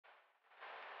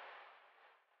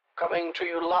coming to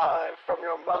you live from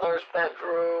your mother's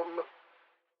bedroom.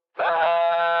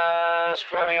 Fast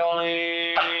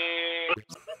ravioli!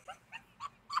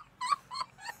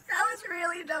 That was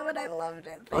really dumb and I loved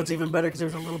it. Oh, it's even better because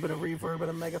there's a little bit of reverb and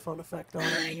a megaphone effect on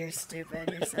it. You're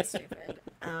stupid. You're so stupid.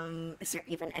 Is there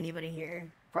even anybody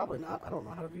here? Probably not. I don't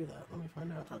know how to view that. Let me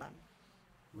find out. Hold on.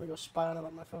 I'm gonna go spy on it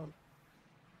on my phone.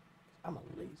 I'm a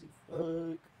lazy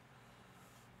fuck.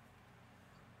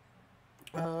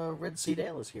 Red Sea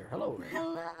Dale is here. Hello, Red.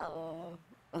 Hello.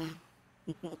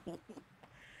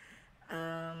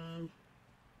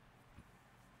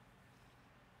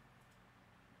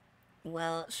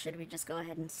 Well, should we just go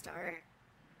ahead and start?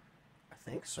 I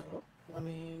think so. I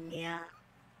mean, Yeah.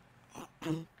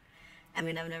 I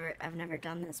mean, I've never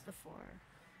done this before.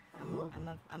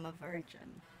 I'm a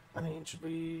virgin. I mean, should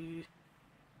we?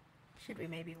 Should we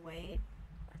maybe wait?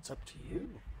 It's up to you.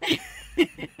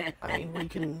 I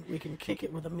mean, we can kick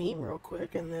it with a meme real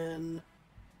quick, and then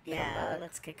Yeah,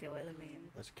 let's kick it with a meme.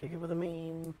 let's kick it with a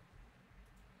meme.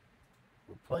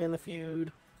 We're playing the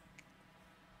feud.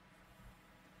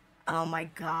 Oh my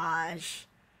gosh.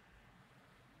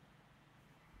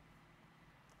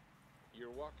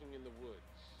 You're walking in the woods.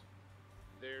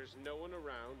 There's no one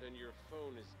around and your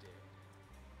phone is dead.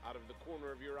 Out of the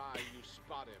corner of your eye, you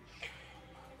spot him.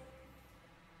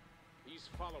 He's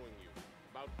following you,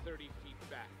 about 30 feet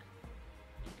back.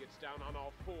 He gets down on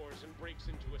all fours and breaks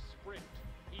into a sprint.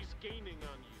 He's gaining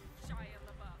on you. Shia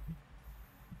LaBeouf.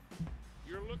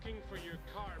 You're looking for your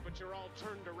car, but you're all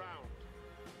turned around.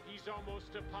 He's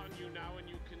almost upon you now, and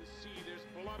you can see there's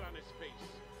blood on his face.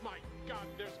 My God,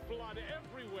 there's blood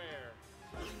everywhere!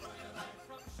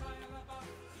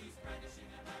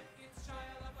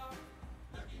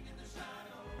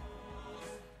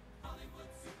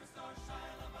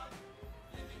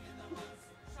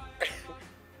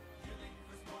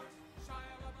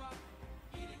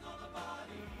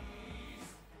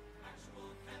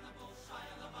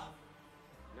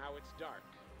 Now it's dark,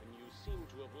 and you seem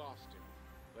to have lost him.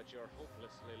 But you're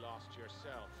hopelessly lost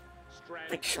yourself.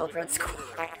 Stranded The children's with a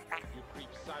murderer. choir. You creep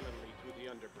silently through the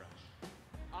underbrush.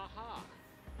 Aha!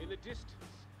 In the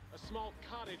distance, a small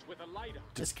cottage with a light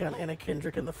up. Discount Anna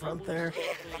Kendrick in the front there.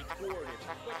 But your leg!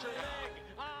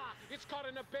 Ah! It's caught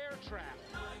in a bear trap!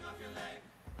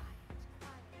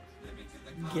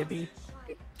 Gibby.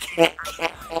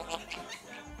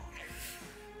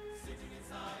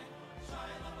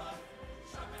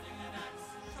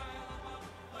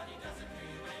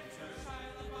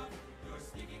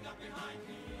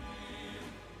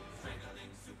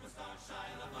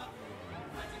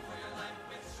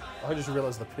 I just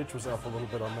realized the pitch was off a little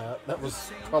bit on that. That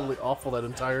was probably awful that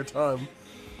entire time.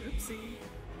 Oopsie. You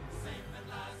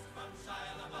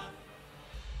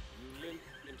limp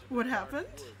into the What dark happened?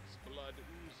 woods, blood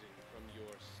oozing from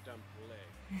your stumped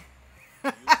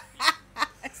leg.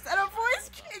 Is that a voice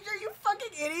changer, you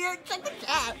fucking idiot? Check the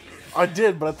cat. I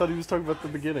did, but I thought he was talking about the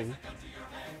beginning.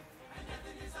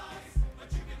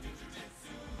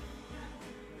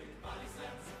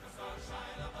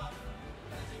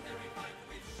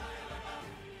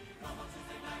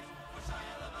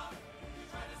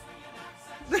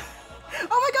 Oh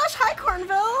my gosh, hi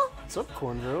Cornville! What's up,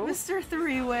 Cornville? Mr.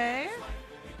 Three-Way.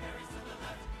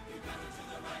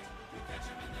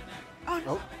 Oh,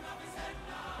 no. Oh,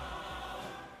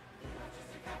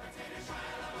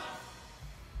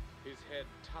 His head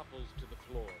topples to the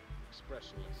floor,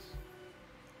 expressionless.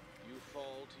 You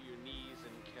fall to your knees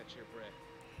and catch your breath.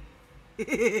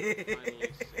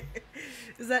 Finally say,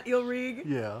 Is that Ilrig?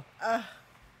 yeah.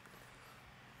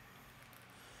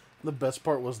 The best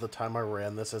part was the time I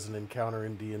ran this as an encounter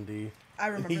in D&D. I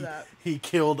remember that. He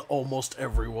killed almost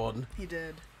everyone. He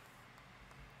did.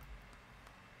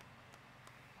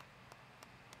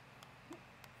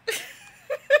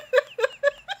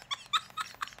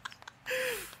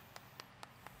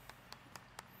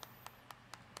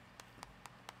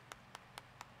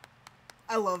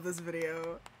 I love this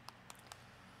video.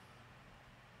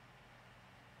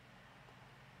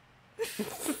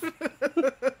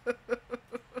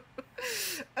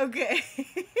 Okay.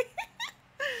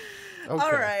 Okay.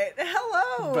 All right.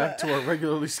 Hello. Back to our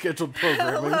regularly scheduled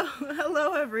programming.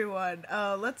 Hello, everyone.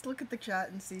 Let's look at the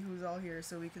chat and see who's all here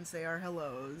so we can say our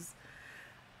hellos.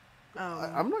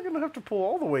 I'm not going to have to pull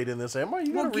all the weight in this, am I?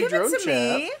 You Well, got to read give your it own to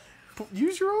chat. me.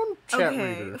 Use your own chat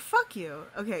Okay, reader. fuck you.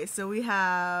 Okay, so we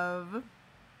have,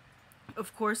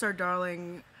 of course, our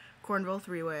darling Cornville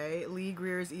Three-Way, Lee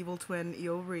Greer's evil twin,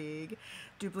 Eo Rig,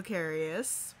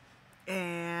 Duplicarius,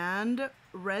 and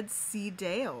Red Sea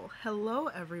Dale. Hello,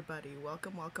 everybody.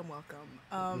 Welcome, welcome, welcome.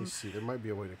 Let me see. There might be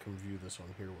a way to come view this on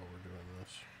here while we're doing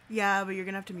this. Yeah, but you're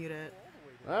gonna have to mute it.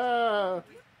 Ah!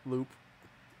 loop.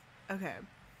 Okay.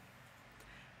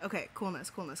 Okay,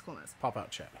 coolness. Pop out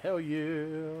chat. Hell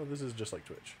yeah. This is just like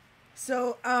Twitch.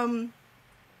 So, I'm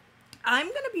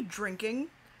gonna be drinking.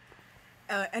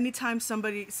 Anytime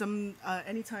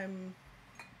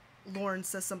Lorne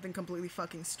says something completely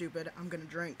fucking stupid, I'm gonna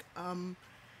drink.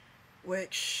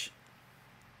 Which,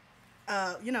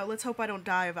 let's hope I don't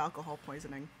die of alcohol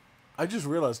poisoning. I just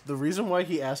realized the reason why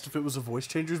he asked if it was a voice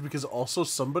changer is because also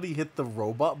somebody hit the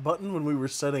robot button when we were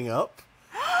setting up.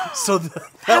 So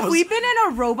Have we been in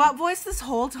a robot voice this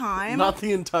whole time? Not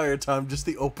the entire time, just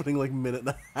the opening minute and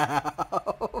a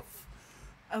half.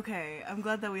 Okay, I'm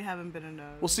glad that we haven't been in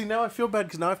a... Well, see, now I feel bad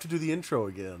because now I have to do the intro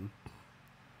again.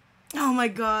 Oh my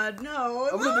god, no.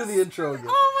 I'm going to do the intro again.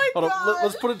 Oh my god. Hold on,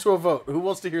 let's put it to a vote. Who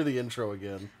wants to hear the intro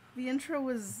again? The intro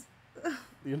was...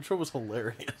 The intro was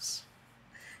hilarious.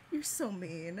 You're so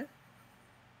mean.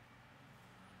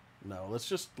 No,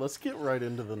 let's get right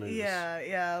into the news.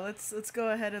 Yeah, let's go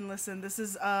ahead and listen. This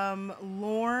is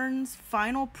Lorne's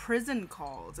final prison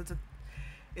calls.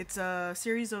 It's a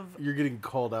series of... You're getting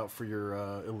called out for your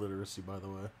illiteracy, by the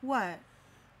way. What?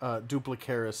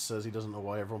 Duplicaris says he doesn't know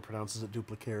why everyone pronounces it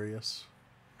Duplicarius.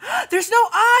 There's no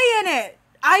I in it!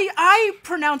 I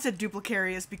pronounce it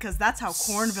Duplicarius because that's how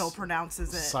Cornville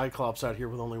pronounces it. Cyclops out here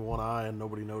with only one eye and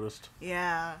nobody noticed.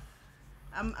 Yeah.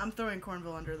 I'm throwing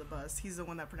Cornville under the bus. He's the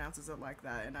one that pronounces it like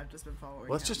that, and I've just been following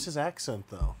Well, that's him. just his accent,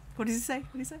 though. What did he say?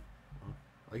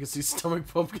 I can see Stomach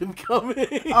Pumpkin coming.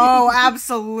 Oh,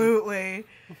 absolutely.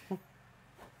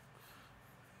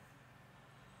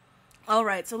 All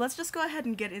right, so let's just go ahead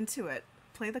and get into it.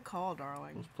 Play the call,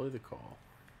 darling. Let's play the call.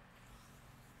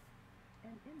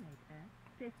 An inmate at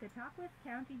Piscataquis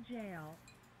County Jail.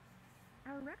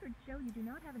 Our records show you do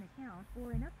not have an account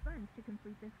or enough funds to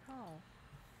complete this call.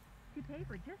 To pay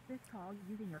for just this call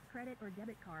using your credit or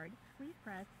debit card, please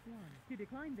press 1. To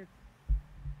decline this...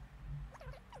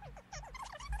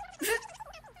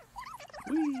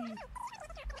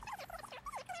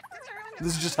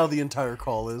 This is just how the entire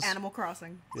call is. Animal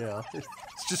Crossing. Yeah. It's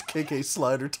just KK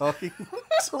Slider talking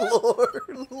to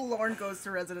Lorne. Lorne goes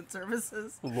to resident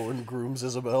services. Lorne grooms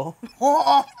Isabel.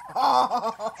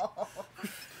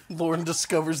 Lorne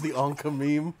discovers the Anka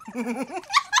meme.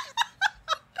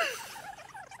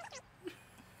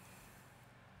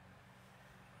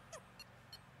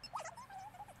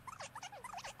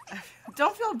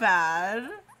 Don't feel bad.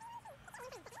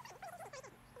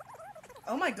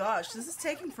 Oh my gosh, this is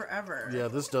taking forever. Yeah,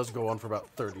 this does go on for about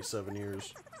 37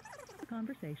 years.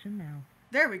 Conversation now.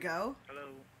 There we go. Hello.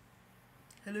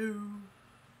 Hello.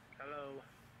 Hello.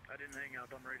 I didn't hang out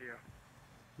on radio.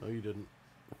 No, you didn't.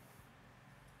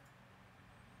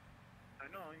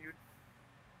 I know you.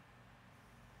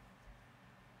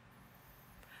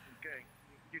 Okay,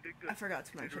 you did good. I forgot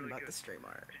to You did mention really about good. the stream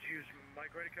art. Did you use my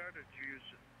credit card, or did you use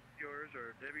yours,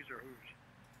 or Debbie's, or whose?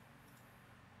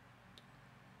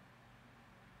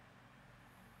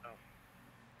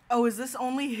 Oh, is this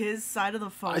only his side of the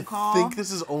phone call? I think this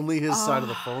is only his side of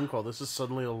the phone call. This is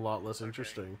suddenly a lot less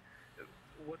interesting.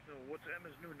 What's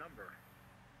Emma's new number?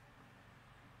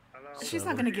 Hello? She's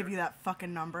not gonna give you that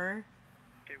fucking number.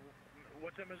 Okay,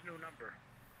 what's Emma's new number?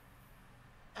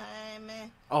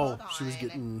 Oh, Hold she was on.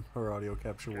 getting her audio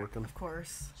capture working. Of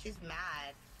course. She's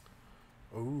mad.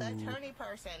 Ooh. The attorney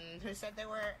person who said they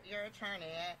were your attorney.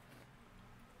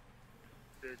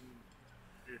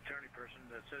 The attorney person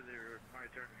that said they were my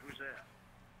attorney. Who's that?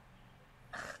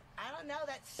 I don't know,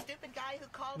 that stupid guy who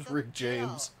called the Rick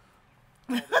James.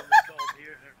 Oh, they called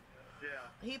here. Yeah.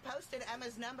 He posted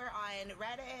Emma's number on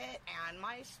Reddit and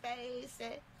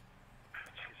MySpace.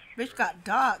 Bitch got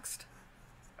doxxed.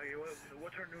 Okay,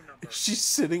 what's her new number? She's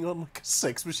sitting on like a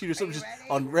sex machine or something, you just ready?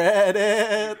 on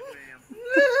Reddit.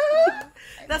 Ma'am.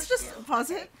 That's just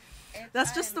pause it.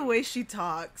 That's just the way she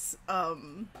talks.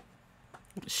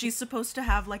 She's supposed to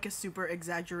have like a super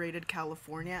exaggerated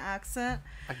California accent,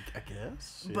 I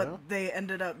guess. Yeah. but they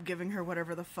ended up giving her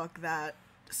whatever the fuck that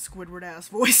Squidward ass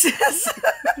voice is.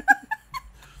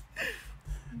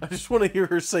 I just want to hear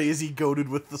her say, "Is he goated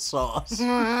with the sauce?"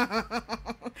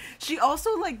 She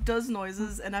also like does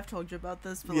noises, and I've told you about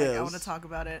this, but like I want to Yes. talk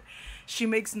about it. She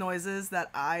makes noises that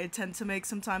I tend to make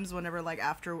sometimes whenever like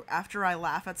after I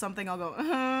laugh at something, I'll go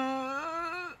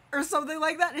or something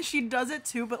like that, and she does it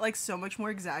too, but like so much more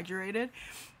exaggerated.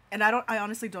 And I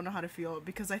honestly don't know how to feel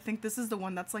because I think this is the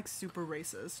one that's like super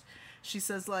racist. She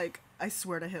says like, "I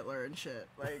swear to Hitler" and shit.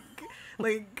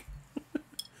 Like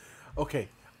Okay,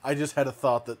 I just had a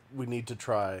thought that we need to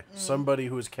try. Somebody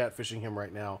who is catfishing him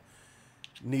right now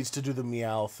needs to do the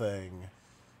meow thing.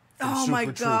 from oh Super my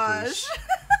Troopers. gosh.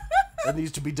 That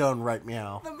needs to be done right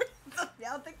meow.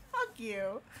 Yeah, I'll think, fuck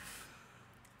you.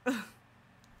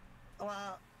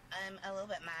 Well, I'm a little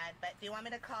bit mad, but do you want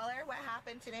me to call her? What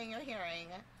happened today in your hearing?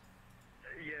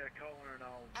 Yeah, call her and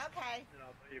I'll Okay.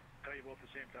 tell you both at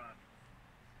the same time.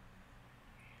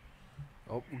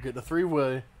 Oh, we're getting a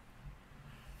three-way.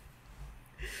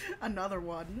 Another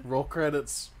one. Roll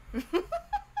credits.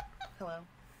 Hello.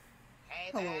 Hey,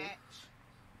 Hello.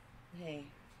 bitch. Hey.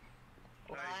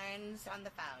 Lorne's on the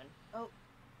phone. Oh.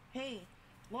 Hey.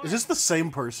 Lorne. Is this the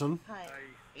same person? Hi.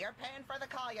 You're paying for the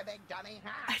call, you big dummy.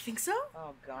 I think so.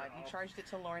 Oh God, you charged it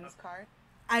to Lorne's card?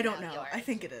 I don't No, know. yours. I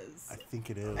think it is. I think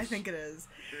it is. I think it is.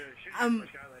 Should Um,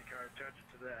 Skylight card, charge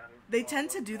it to that. They tend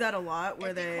to do that a lot,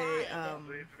 where they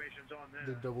The information's on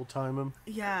They there. double time him.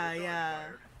 yeah, It's not yeah.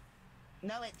 expired.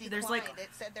 No, it declined. There's like It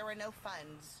said there were no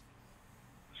funds.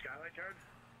 Skylight card?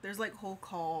 there's like whole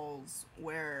calls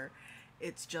where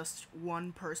it's just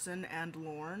one person and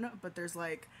Lorne, but there's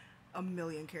like a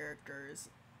million characters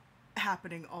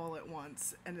happening all at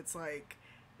once, and it's like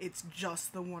it's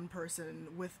just the one person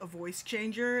with a voice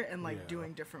changer and like Yeah.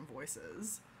 doing different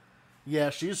voices. Yeah,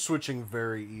 she's switching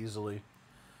very easily.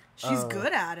 She's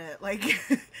good at it. Like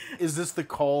Is this the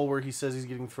call where he says he's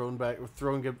getting thrown back?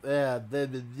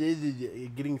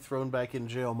 Getting thrown back in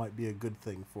jail might be a good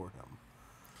thing for him.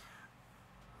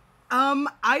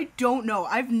 I don't know.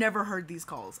 I've never heard these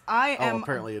calls.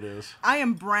 Apparently it is. I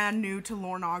am brand new to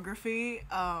Lornography.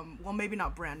 Well, maybe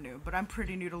not brand new, but I'm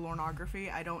pretty new to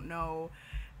Lornography. I don't know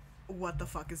what the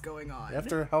fuck is going on.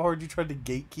 After how hard you tried to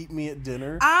gatekeep me at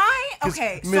dinner. So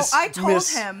I told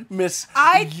him, Miss,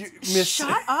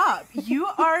 shut up. You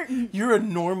are You're a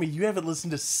normie. You haven't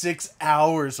listened to 6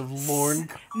 hours of Lorne.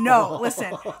 no.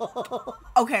 Listen.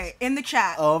 Okay, in the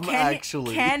chat,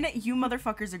 Actually. can you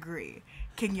motherfuckers agree?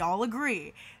 Can y'all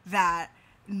agree that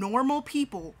normal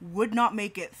people would not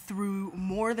make it through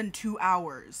more than 2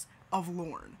 hours of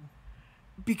Lorne?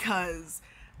 Because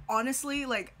honestly,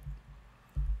 like,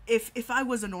 if I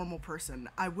was a normal person,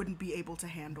 I wouldn't be able to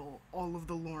handle all of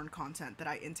the Lorne content that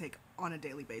I intake on a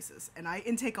daily basis. And I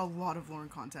intake a lot of Lorne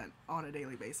content on a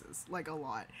daily basis. Like, a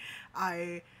lot.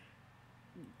 I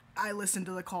listen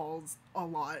to the calls a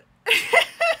lot.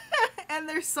 And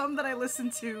there's some that I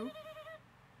listen to...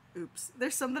 Oops.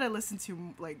 There's some that I listen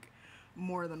to, like,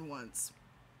 more than once.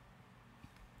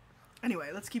 Anyway,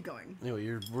 let's keep going. Anyway,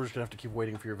 we're just gonna have to keep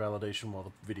waiting for your validation while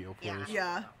the video plays.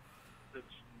 Yeah. That's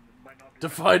might not be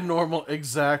Define normal.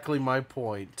 Exactly my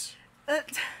point.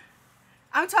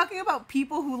 I'm talking about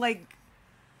people who, like,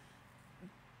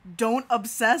 don't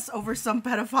obsess over some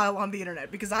pedophile on the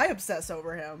internet, because I obsess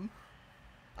over him.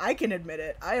 I can admit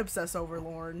it. I obsess over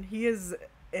Lorne. He is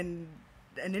an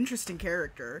interesting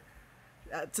character,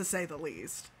 to say the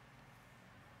least.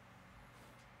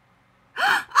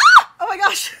 Oh my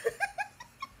gosh!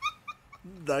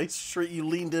 Nice shriek. You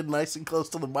leaned in nice and close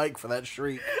to the mic for that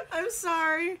shriek. I'm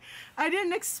sorry. I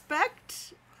didn't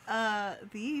expect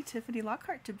the Tiffany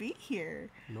Lockhart to be here.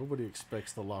 Nobody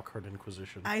expects the Lockhart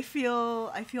Inquisition. I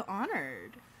feel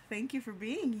honored. Thank you for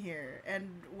being here,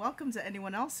 and welcome to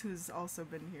anyone else who's also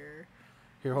been here.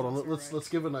 Here, hold on. That's Let's alright. let's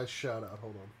give a nice shout out.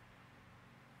 Hold on.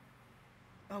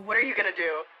 Oh, what are you gonna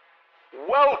do?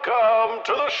 Welcome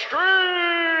to the stream!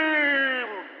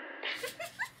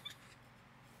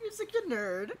 You're such a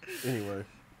nerd. Anyway,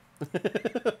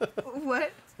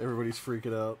 What? everybody's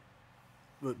freaking out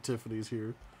that Tiffany's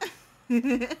here.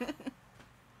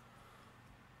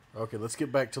 Okay, let's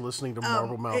get back to listening to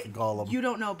Marble Mouth Gollum. You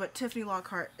don't know, but Tiffany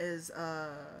Lockhart is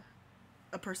a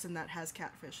person that has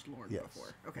catfished Lorne Yes.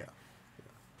 before. Okay.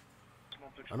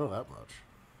 I know that much.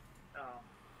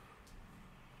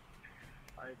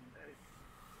 I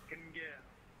can get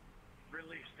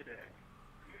released today.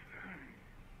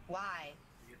 Why?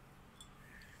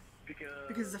 Because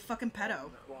Because he's a fucking pedo.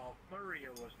 Well, Maria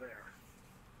was there.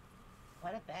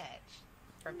 What a bitch.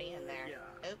 For being there.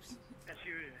 Yeah. Oops. And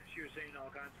she was saying all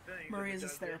kinds of things. Maria's that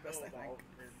his the judge therapist, didn't know I think.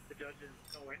 about, and the judge didn't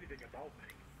know anything about me.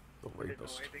 The Didn't know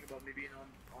rapist. anything about me being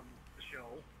on the show.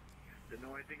 Didn't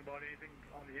know anything about anything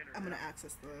on the internet. I'm gonna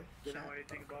access the Didn't chat. know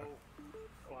anything about.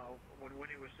 Well, when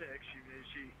Winnie was sick, she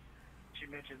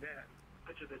mentioned that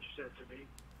picture that you said to me,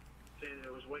 saying that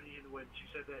it was Winnie, and when she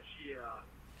said that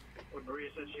when Maria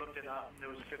said she looked it up, and there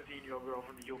was a 15-year-old girl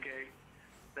from the UK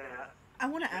that. I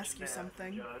want to ask mentioned you that to the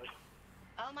something. judge.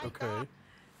 Oh my Okay. god.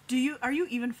 Are you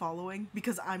even following?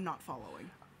 Because I'm not following.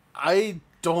 I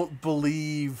don't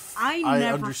believe I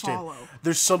never understand. follow.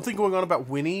 There's something going on about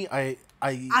Winnie. I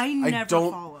never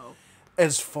don't follow.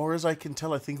 As far as I can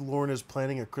tell, I think Lorne is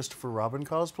planning a Christopher Robin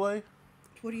cosplay.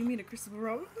 What do you mean, a Christopher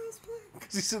Robin cosplay?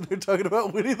 Because he's sitting there talking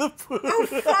about Winnie the Pooh. Oh,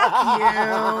 fuck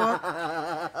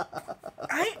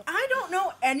you. I don't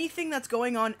know anything that's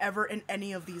going on ever in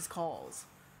any of these calls.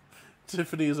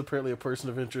 Tiffany is apparently a person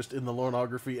of interest in the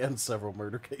Lornography and several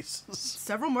murder cases.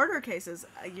 Several murder cases.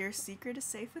 Your secret is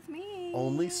safe with me.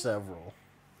 Only several.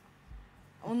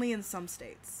 Only in some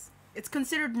states. It's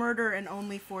considered murder in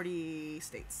only 40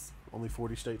 states. Only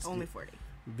 40 states? Only 40.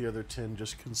 The other 10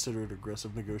 just considered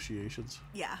aggressive negotiations.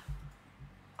 Yeah.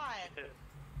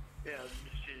 Yeah,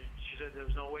 she said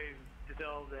there's no way to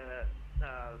tell that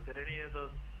that any of the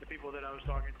people that I was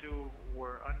talking to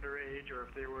were underage or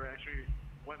if they were actually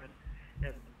women.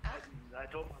 And I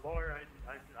told my lawyer,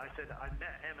 I said, I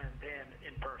met Emma and Dan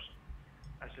in person.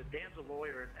 I said, Dan's a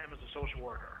lawyer and Emma's a social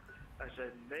worker. I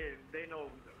said, they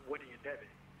know Woody and Debbie.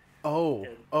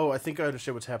 Oh, I think I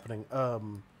understand what's happening.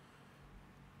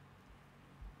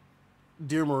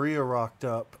 Dear Maria rocked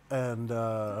up and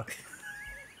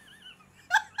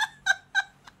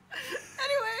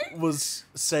was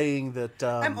saying that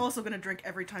I'm also gonna drink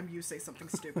every time you say something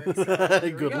stupid. So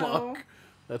good luck.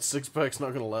 That 6-pack's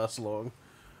not gonna last long.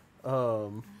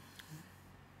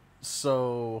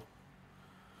 So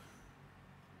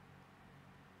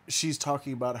she's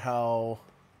talking about how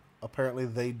apparently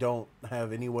they don't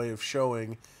have any way of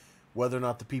showing whether or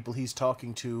not the people he's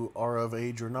talking to are of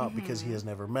age or not because he has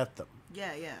never met them.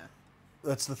 Yeah.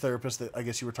 That's the therapist that I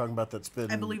guess you were talking about that's been...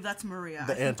 I believe that's Maria.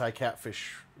 The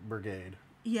anti-catfish brigade.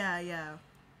 Yeah.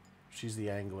 She's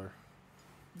the angler.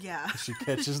 Yeah. She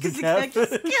catches the catfish.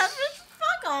 Catfish?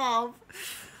 Fuck off.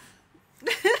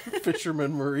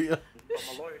 Fisherman Maria.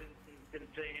 My lawyer didn't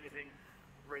say anything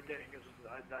right then because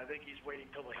I think he's waiting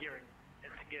till the hearing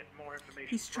and to get more information.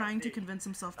 He's trying to convince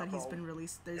himself that he's been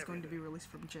released, that he's going to be released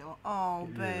from jail. Oh,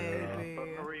 baby.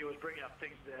 But Maria was bringing up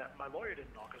things that my lawyer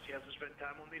didn't know because he hasn't spent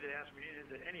time with me to ask me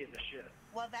any of this shit.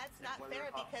 Well, that's not fair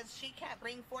because she can't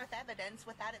bring forth evidence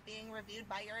without it being reviewed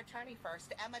by your attorney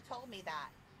first. Emma told me that.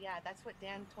 Yeah, that's what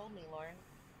Dan told me, Lorne.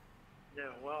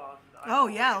 Yeah, well...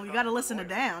 You gotta listen to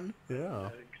Dan. Yeah.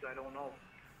 Because I don't know.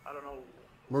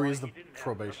 Maria's the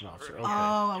probation officer. Okay.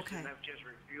 Oh, okay. Didn't have a chance to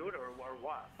review it or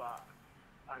what, but...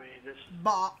 I mean, this...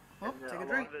 Oh, and, take a lot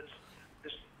drink. of it's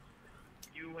this...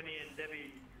 You, Winnie, and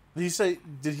Debbie...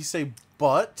 Did he say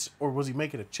but, or was he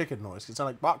making a chicken noise? It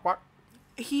sounded like bok bok.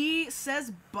 He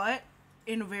says but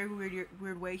in a very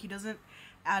weird way. He doesn't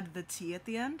add the T at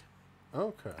the end.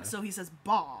 Okay. So he says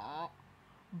ba.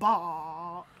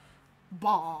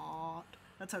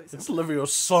 That's how he says It's it.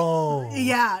 Leviosa.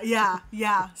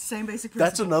 Yeah. Same basic principle.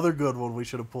 That's another good one we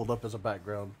should have pulled up as a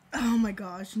background. Oh my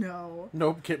gosh, no.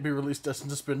 Nope, can't be released,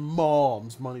 destined to spend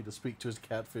mom's money to speak to his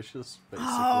catfishes, basically.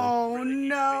 Oh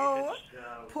no. It's,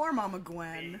 Poor Mama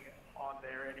Gwen. on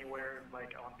there anywhere,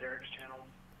 like on Derek's channel.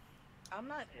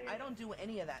 I don't do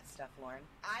any of that stuff, Lorne.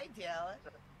 I do.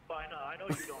 But I know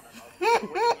you don't, Emma. I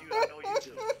know you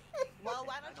do. Well,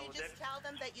 why don't you just tell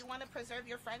them that you want to preserve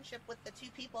your friendship with the two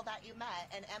people that you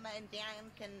met, and Emma and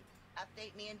Dan can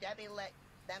update me and Debbie, let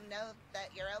them know that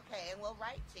you're okay, and we'll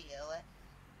write to you.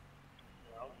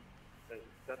 Well,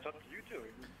 that's up to you two.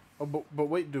 Oh, but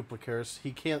wait, Duplicaris,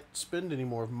 he can't spend any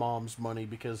more of mom's money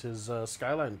because his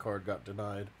Skyline card got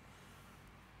denied.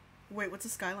 Wait, what's a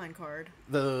Skyline card?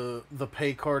 The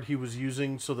pay card he was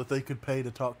using so that they could pay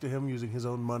to talk to him using his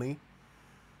own money.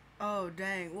 Oh,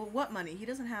 dang. Well, what money? He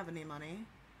doesn't have any money.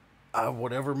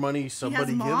 Whatever money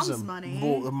somebody gives mom's him. money.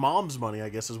 Well, mom's money, I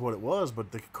guess, is what it was,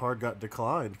 but the card got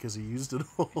declined because he used it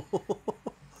all.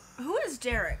 Who is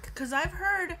Derek? Because I've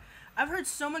heard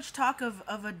so much talk of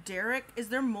a Derek. Is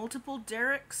there multiple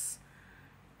Dereks?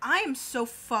 I am so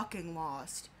fucking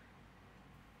lost.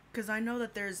 Because I know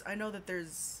that there's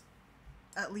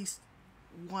at least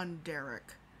one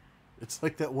Derek. It's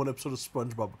like that one episode of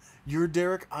SpongeBob. You're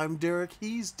Derek, I'm Derek,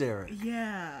 he's Derek.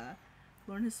 Yeah.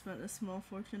 Lorne has spent a small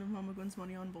fortune of Mama Gwen's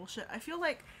money on bullshit. I feel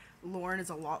like Lorne is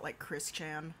a lot like Chris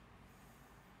Chan.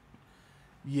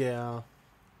 Yeah.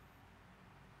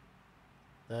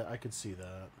 I could see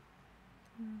that.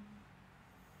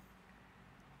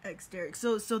 Ex Derek.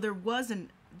 So there was a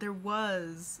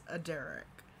Derek.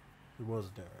 It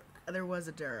was Derek. There was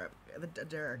a Derek. A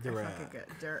Derek. Derek. I fucking get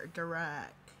Derek.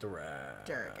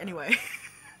 Derek. Anyway.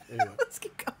 Let's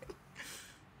keep going.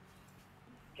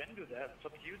 Can do that. It's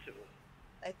up to you two.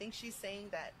 I think she's saying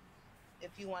that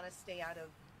if you want to stay out of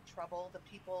trouble, the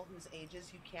people whose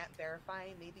ages you can't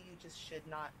verify, maybe you just should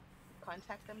not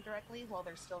contact them directly while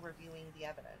they're still reviewing the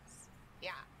evidence.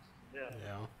 Yeah. Yeah.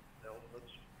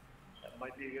 That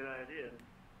might be a good idea.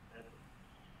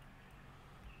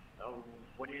 And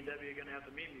Woody and Debbie are going to have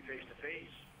to meet me face to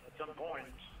face at some point.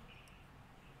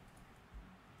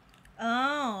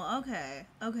 Oh, okay.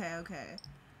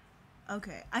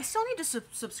 I still need to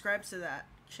subscribe to that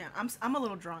channel. I'm a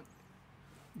little drunk.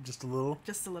 Just a little?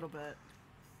 Just a little bit.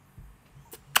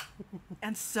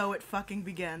 And so it fucking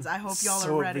begins. I hope y'all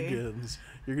so are ready. It begins.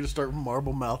 You're gonna start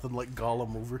marble mouthing like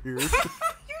Gollum over here.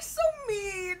 You're so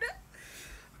mean.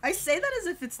 I say that as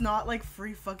if it's not like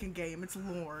free fucking game. It's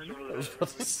Lorne. I was about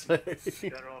to say.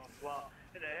 Well,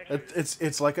 actually,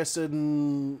 It's like I said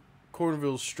in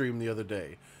Cornville's stream the other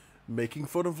day. Making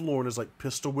fun of Lorne is like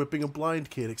pistol whipping a blind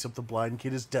kid, except the blind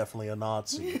kid is definitely a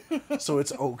Nazi. So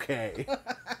it's okay.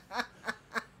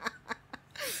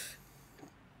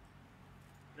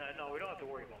 No, we don't have to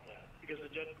worry about that because the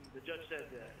judge said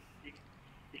that you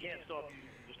can't stop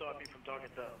me from talking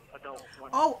to adults.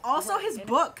 Oh, also his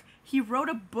book. He wrote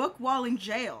a book while in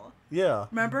jail. Yeah.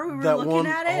 Remember we were that looking one,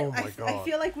 at it? Oh my God. I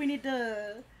feel like we need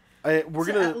to we're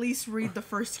gonna at least read the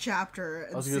first chapter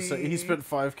and I was gonna see. say he spent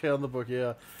 $5,000 on the book.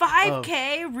 Yeah.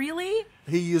 $5,000, really?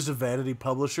 He used a vanity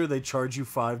publisher. They charge you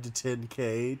 $5,000 to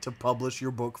 $10,000 to publish your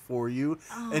book for you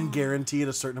and guarantee it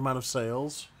a certain amount of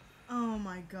sales. Oh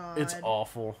my God. It's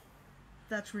awful.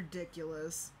 That's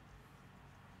ridiculous.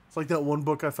 It's like that one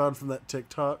book I found from that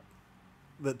TikTok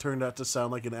that turned out to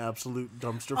sound like an absolute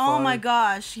dumpster fire. Oh my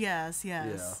gosh, yes.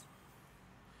 Yeah.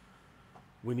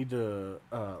 We need to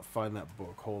find that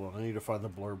book. Hold on. I need to find the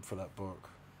blurb for that book.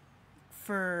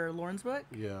 For Lorne's book?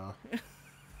 Yeah.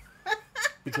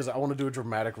 Because I want to do a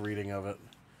dramatic reading of it.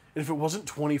 And if it wasn't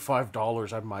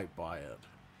 $25, I might buy it.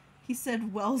 He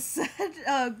said, well said.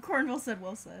 Cornville said,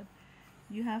 well said.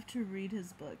 You have to read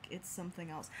his book. It's something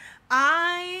else.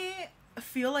 I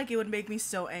feel like it would make me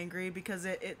so angry because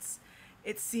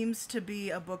it seems to be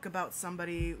a book about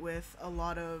somebody with a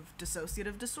lot of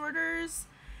dissociative disorders.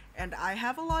 And I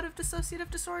have a lot of dissociative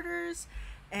disorders.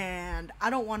 And I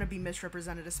don't want to be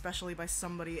misrepresented, especially by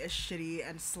somebody as shitty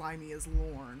and slimy as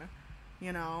Lorne.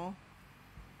 You know?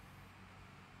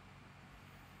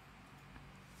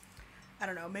 I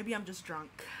don't know. Maybe I'm just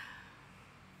drunk.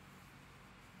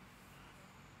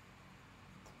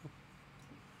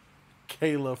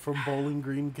 Kayla from Bowling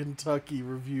Green, Kentucky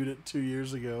reviewed it 2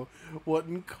 years ago. What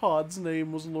in Cod's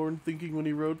name was Lorne thinking when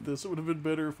he wrote this? It would have been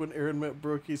better if when Aaron met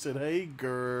Brooke, he said, "Hey,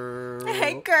 girl."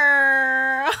 Hey,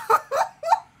 girl.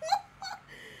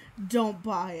 Don't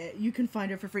buy it. You can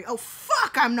find it for free. Oh,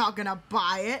 fuck, I'm not gonna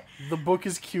buy it. The book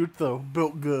is cute, though.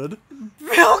 Built good.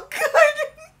 Built good.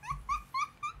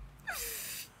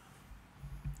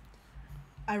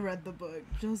 I read the book.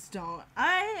 Just don't.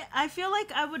 I feel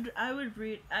like I would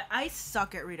read. I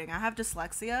suck at reading. I have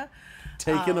dyslexia.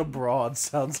 Taken Abroad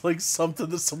sounds like something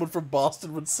that someone from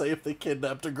Boston would say if they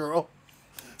kidnapped a girl.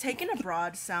 Taken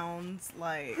Abroad sounds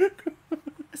like...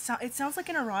 it sounds like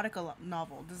an erotica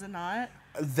novel, does it not?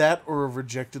 That or a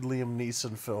rejected Liam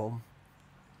Neeson film.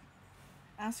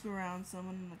 Ask around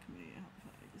someone in the community.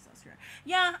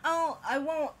 Yeah,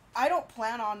 I don't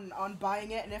plan on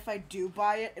buying it, and if I do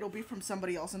buy it, it'll be from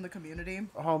somebody else in the community.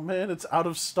 Oh man, it's out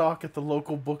of stock at the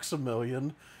local Books A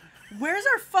Million. Where's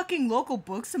our fucking local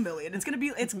Books A Million? It's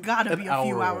gotta be a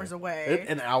few hours away.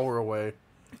 An hour away.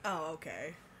 Oh,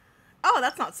 okay. Oh,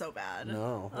 that's not so bad.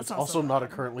 No, that's it's also not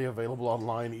currently available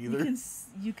online either.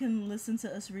 You can listen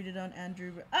to us read it on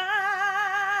Andrew.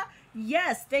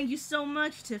 Yes, thank you so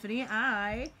much, Tiffany.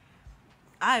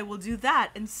 I will do that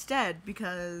instead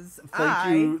because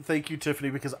Thank you,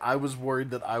 Tiffany, because I was worried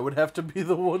that I would have to be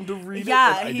the one to read it,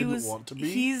 and I didn't want to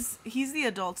be. He's the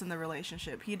adult in the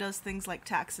relationship. He does things like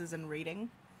taxes and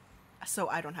reading, so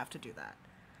I don't have to do that.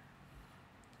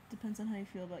 Depends on how you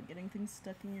feel about getting things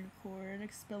stuck in your core and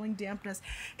expelling dampness.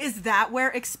 Is that where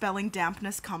expelling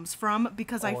dampness comes from?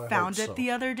 Because I found it the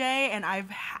other day, and I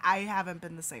haven't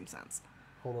been the same since.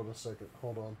 Hold on a second.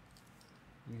 Hold on.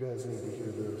 You guys need to hear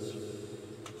this.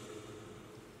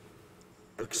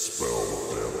 Expel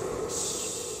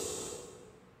dampness.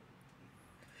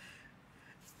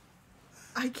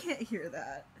 I can't hear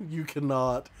that. You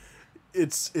cannot.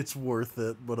 It's worth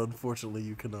it, but unfortunately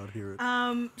you cannot hear it.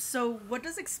 So what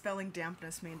does expelling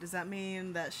dampness mean? Does that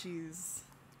mean that she's...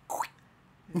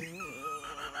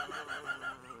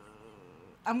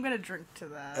 I'm gonna drink to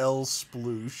that. El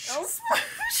sploosh. El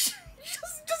sploosh.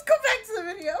 Just go back to the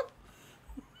video.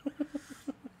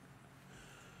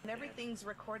 And everything's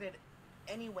recorded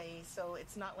anyway, so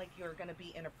it's not like you're going to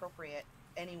be inappropriate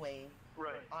anyway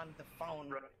on the phone.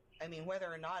 Right. I mean, whether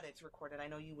or not it's recorded, I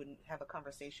know you wouldn't have a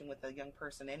conversation with a young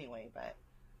person anyway, but...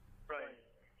 Right.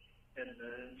 And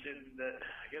I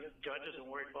guess the judge isn't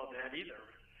worried about that either.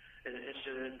 It's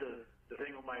just the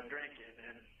thing with my drinking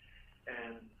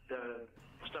and the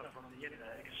stuff from the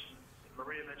internet.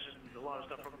 Maria mentioned a lot of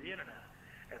stuff from the internet.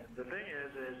 And the thing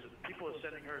is people are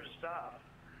sending her stuff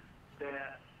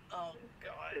that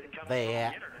it comes from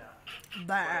the internet.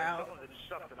 Some of it's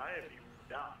stuff that I haven't even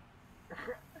done.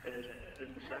 I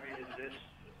mean,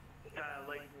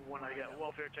 like when I got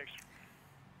welfare checks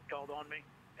called on me,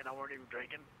 and I weren't even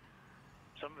drinking.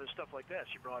 Some of the stuff like that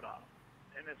she brought up,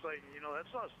 and it's like, you know,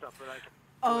 that's not stuff that I can.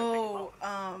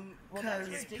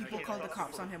 Because people called the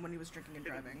cops on him when he was drinking and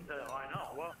driving. I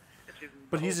know. Well, it's even.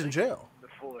 But he's in jail. The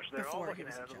foolish. They're all looking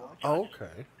at it. Oh,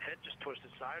 okay. Head just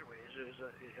twisted sideways.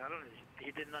 I don't.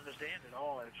 He didn't understand at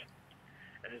all. It's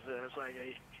like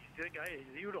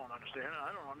you don't understand.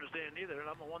 I don't understand either, and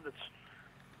I'm the one that's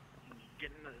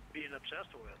being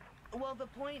obsessed with. Well, the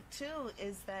point too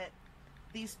is that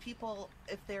these people,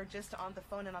 if they're just on the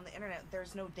phone and on the internet,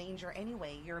 there's no danger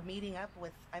anyway. You're meeting up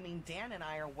with, I mean, Dan and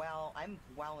I are I'm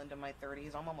well into my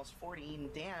 30s. I'm almost 40,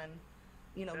 and Dan,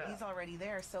 you know, he's already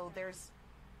there. So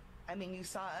I mean, you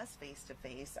saw us face to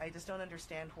face. I just don't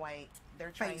understand why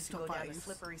they're trying to go down the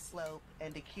slippery slope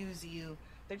and accuse you.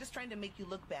 They're just trying to make you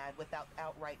look bad without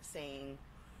outright saying,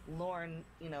 Lorne,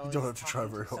 you know, you don't have to try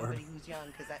very hard. Somebody who's young,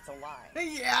 because that's a lie.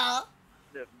 Yeah.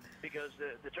 Because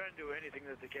they're trying to do anything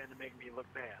that they can to make me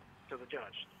look bad to the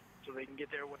judge, so they can get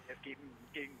their way of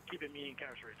keeping me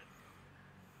incarcerated.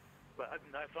 But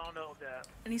I found out that.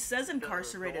 And he says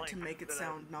incarcerated to make it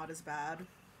sound not as bad.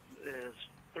 Is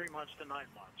 3 months to 9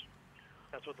 months.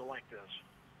 That's what the length is.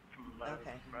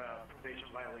 Probation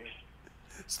violation.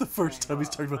 It's the first time he's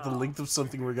talked about the length of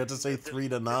something where we got to say 3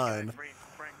 to 9.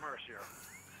 Frank Mercier.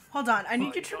 Hold on, I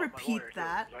need you to repeat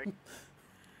that.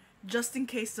 Just in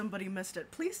case somebody missed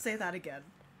it. Please say that again.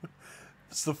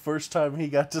 It's the first time he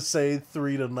got to say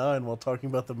 3 to 9 while talking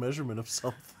about the measurement of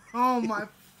something. Oh my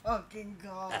fucking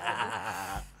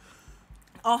god.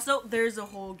 Also, there's a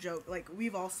whole joke. Like,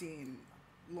 we've all seen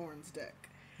Lorne's dick.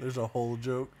 There's a whole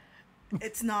joke?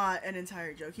 It's not an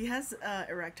entire joke. He has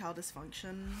erectile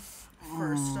dysfunction,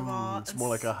 first of all. It's more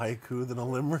like a haiku than a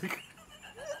limerick.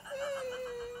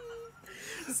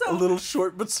 So, a little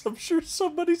short, but I'm sure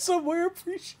somebody somewhere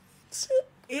appreciates it.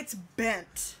 It's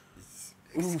bent.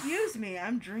 Excuse me,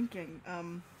 I'm drinking.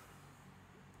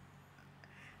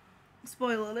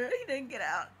 Spoiler alert, he didn't get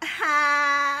out.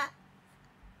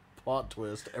 Plot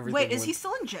twist. Everything. Wait, is he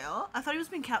still in jail? I thought he was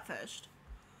being catfished.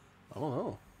 I don't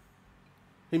know.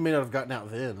 He may not have gotten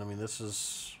out then. I mean, this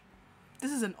is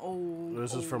an old.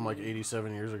 This is from like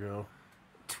 87 years ago.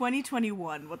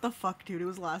 2021. What the fuck, dude? It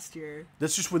was last year.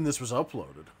 That's just when this was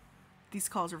uploaded. These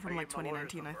calls are from like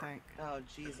 2019, I think. Oh,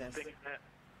 Jesus.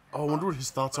 Oh, I wonder what his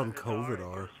thoughts on COVID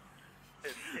are.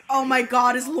 Oh my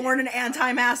god, is Lorne an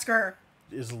anti-masker?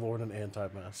 Is Lorne an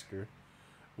anti-masker?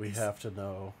 We have to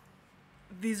know.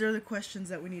 These are the questions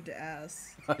that we need to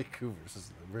ask. Haiku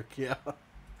versus limerick, yeah.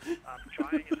 I'm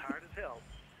trying as hard as hell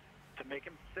to make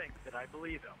him think that I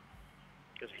believe him.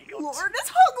 Because he goes. Lorne is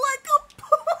hung like a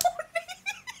pony.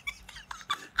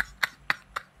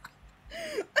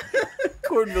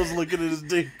 Cornville's looking at his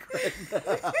dick right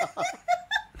now.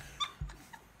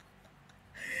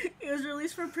 He was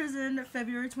released from prison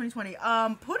February 2020.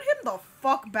 Put him the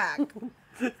fuck back.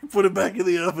 Put it back in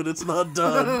the oven. It's not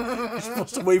done. You're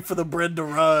supposed to wait for the bread to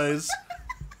rise.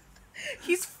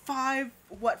 He's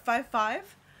 5'5"?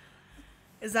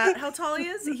 Is that how tall he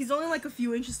is? He's only like a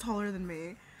few inches taller than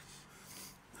me.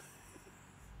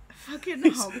 Fucking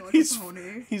hung like a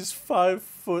pony. He's 5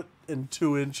 foot and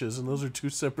 2 inches, and those are 2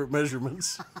 separate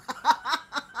measurements.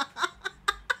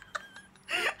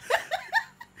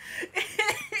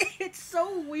 It's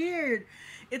so weird.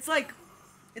 It's like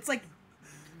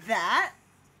that.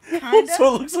 Kind of.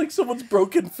 So it looks like someone's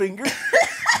broken finger.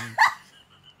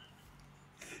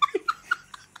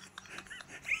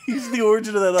 He's the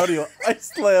origin of that audio. I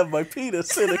slammed my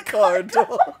penis in a car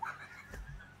door.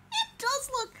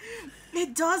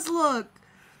 It does look.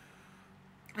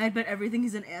 I bet everything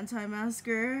is an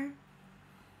anti-masker.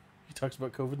 He talks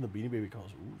about COVID and the Beanie Baby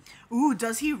calls. Ooh,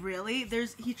 does he really?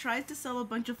 He tries to sell a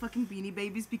bunch of fucking Beanie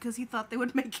Babies because he thought they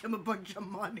would make him a bunch of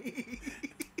money.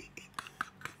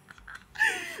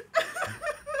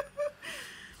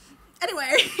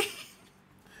 Anyway.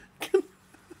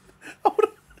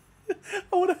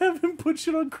 I want to have him put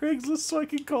shit on Craigslist so I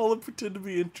can call and pretend to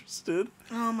be interested.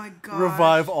 Oh my god.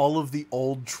 Revive all of the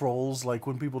old trolls, like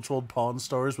when people trolled Pawn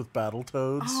Stars with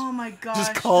Battletoads. Oh my god.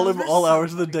 Just call him all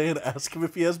hours of the day and ask him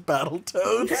if he has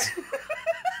Battletoads.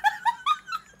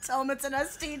 Tell him it's an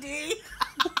STD.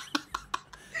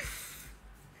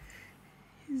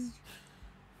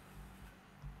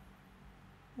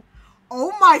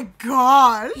 Oh my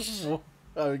gosh. Well,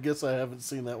 I guess I haven't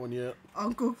seen that one yet.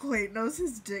 Uncle Clayton knows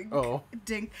his dink. Oh.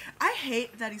 Dink. I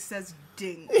hate that he says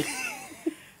dink.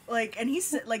 And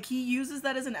he uses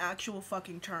that as an actual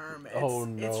fucking term.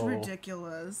 It's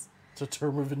ridiculous. It's a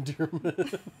term of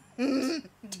endearment.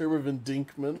 Term of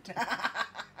endinkment.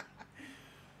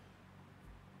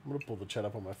 I'm gonna pull the chat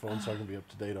up on my phone so I can be up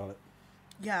to date on it.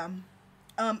 Yeah.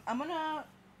 I'm gonna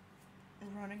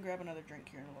run and grab another drink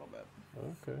here in a little bit.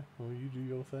 Okay. Well, you do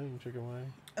your thing, chicken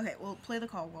wing. Okay, well, play the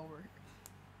call while we're...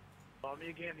 Well,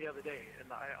 me again the other day, and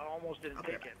I almost didn't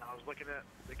take it. And I was looking at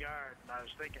the guard, and I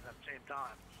was thinking at the same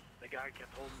time. The guy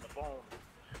kept holding the phone.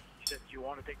 He said, "Do you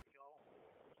want to take the call?"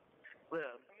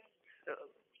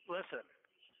 Listen.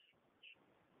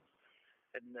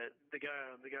 And the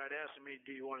guy asked me,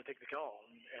 "Do you want to take the call?"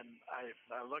 And I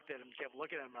looked at him, kept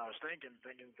looking at him. And I was thinking.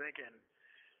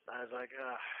 I was like,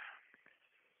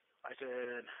 I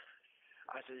said,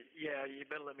 "Yeah, you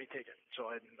better let me take it." So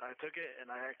I took it,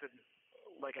 and I acted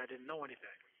like I didn't know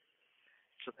anything.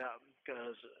 So that,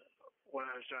 because what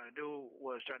I was trying to do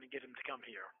was trying to get him to come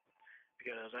here,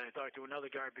 because I talked to another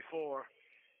guard before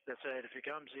that said if he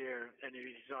comes here and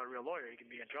he's not a real lawyer, he can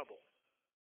be in trouble.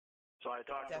 So I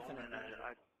talked to him, and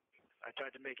I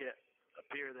tried to make it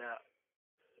appear that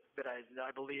I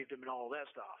believed him and all that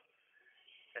stuff.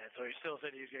 And so he still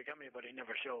said he was going to come here, but he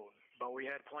never showed. But we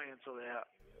had plans so that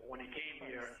when he came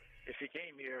here, if he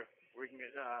came here, we can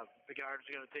the guards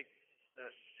are going to take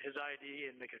his ID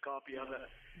and make a copy of it.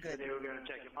 And they were going to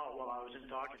check him out while I was in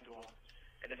talking to him.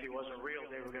 And if he wasn't real,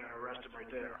 they were going to arrest him right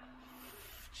there.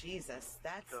 Jesus,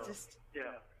 that's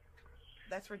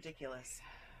that's ridiculous.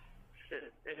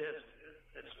 It is.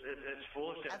 It's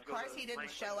foolish. Of course he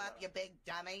didn't show up, you big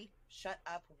dummy. Shut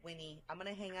up, Winnie. I'm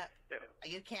gonna hang up. Yeah.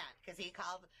 You can't, because he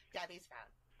called Debbie's phone.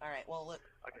 All right, well, look.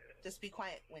 Okay. Just be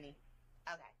quiet, Winnie.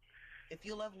 Okay. If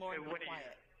you love Lorne, be Winnie,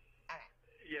 quiet. Okay.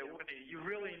 Yeah, Winnie, you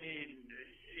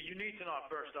need to not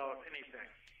burst out anything.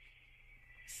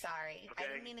 Sorry. Okay. I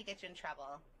didn't mean to get you in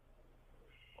trouble.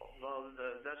 Well,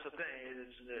 that's the thing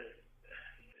is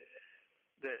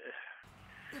that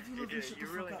you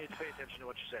really need to pay attention to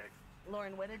what you say.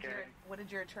 Lorne, what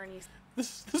did your attorney say?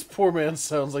 This poor man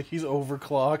sounds like he's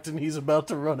overclocked and he's about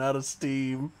to run out of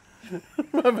steam.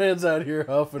 My man's out here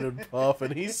huffing and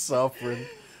puffing. He's suffering.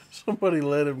 Somebody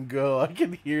let him go. I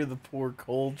can hear the poor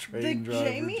coal train driver. The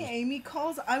Jamie Amy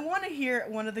calls. I want to hear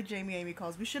one of the Jamie Amy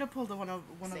calls. We should have pulled one of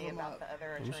them about up. the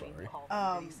other attorney who called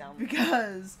him? Did he sound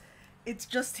Because it's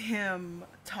just him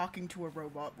talking to a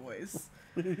robot voice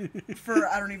for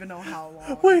I don't even know how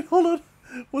long. Wait, hold on.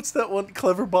 What's that one?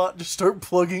 Cleverbot? Just start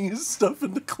plugging his stuff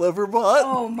into Cleverbot?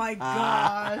 Oh my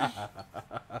gosh.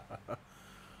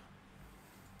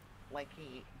 like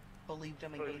he believed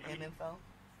him and gave him info?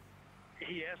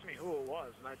 He asked me who it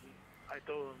was, and I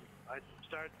told him. I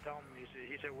started telling him.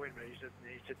 He said, "Wait a minute."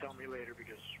 He said, "Tell me later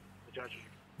because the judge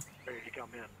is ready to come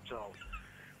in." So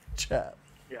Chat.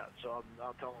 yeah, so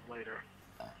I'll tell him later.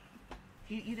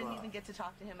 You didn't even get to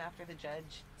talk to him after the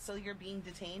judge. So you're being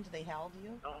detained. They held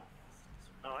you.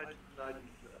 No, I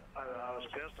was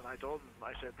pissed, and I told him.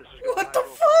 I said, "This is What the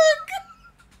fuck?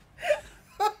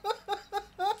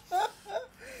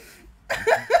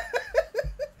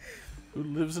 Who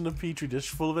lives in a petri dish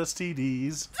full of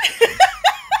STDs?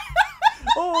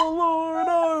 Oh, Lord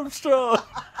Armstrong!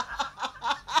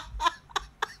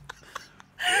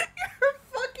 You're a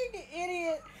fucking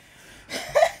idiot.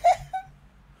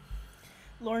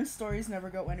 Lorne's stories never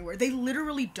go anywhere. They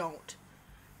literally don't.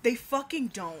 They fucking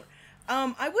don't.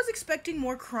 I was expecting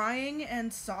more crying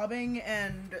and sobbing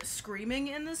and screaming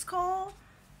in this call.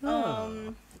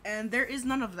 And there is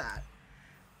none of that.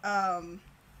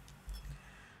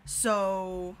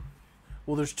 So...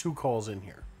 Well, there's 2 calls in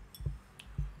here.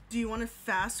 Do you want to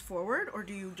fast forward, or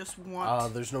do you just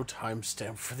want... There's no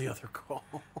timestamp for the other call.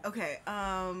 Okay,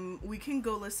 we can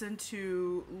go listen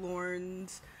to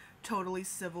Lorne's totally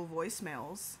civil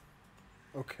voicemails.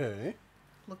 Okay.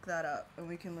 Look that up, and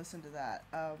we can listen to that.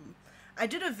 I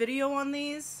did a video on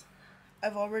these.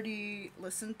 I've already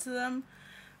listened to them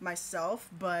myself,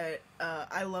 but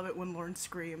I love it when Lorne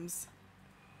screams.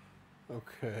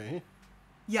 Okay.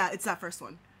 Yeah, it's that first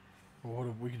one.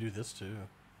 Well, we could do this too.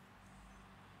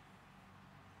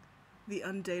 The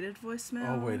undated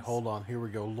voicemail. Oh, wait, hold on. Here we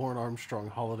go. Lorne Armstrong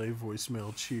holiday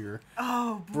voicemail cheer.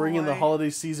 Oh, boy. Bring in the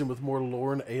holiday season with more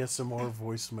Lorne ASMR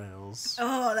voicemails.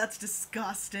 Oh, that's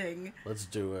disgusting. Let's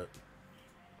do it.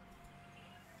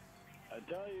 I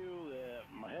tell you that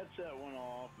my headset went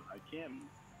off. I can't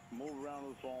move around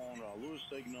with the phone or I'll lose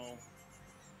signal.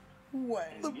 What?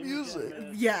 The music.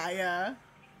 Yeah.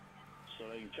 So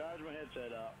they can charge my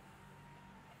headset up.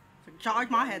 Charge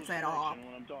my headset off.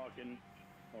 When I'm talking,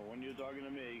 or when you're talking to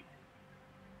me,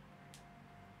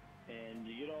 and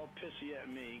you get all pissy at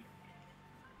me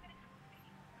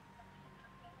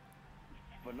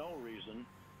for no reason,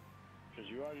 because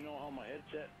you already know how my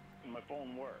headset and my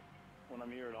phone work when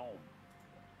I'm here at home.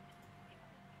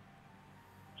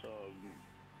 So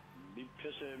be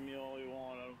pissing at me all you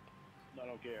want. I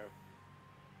don't care.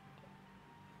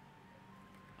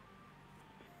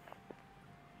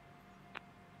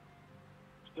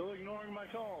 Still ignoring my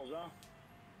calls, huh?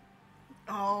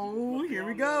 Oh, Must be here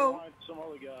we on the go. line with some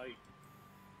other guy.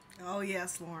 Oh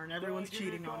yes, Lorne. Everyone's Give me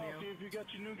a cheating on call, you. See if you got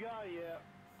your new guy yet.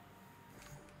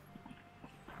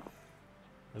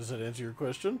 Does that answer your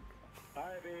question?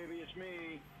 Hi, baby, it's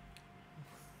me.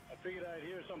 I figured I'd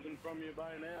hear something from you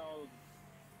by now.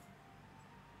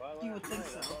 By You would last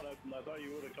think night, so. I thought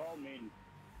you would have called me and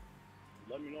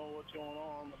let me know what's going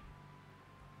on.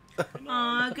 You know,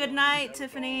 Aw, you good never night, called-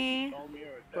 Tiffany. called me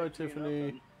or Bye, texted me, Tiffany.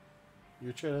 nothing.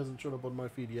 Your chat hasn't shown up on my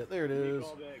feed yet. There it Can you is.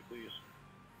 call back, please?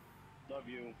 Love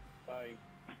you. Bye.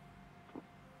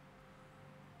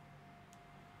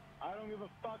 I don't give a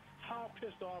fuck how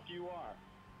pissed off you are.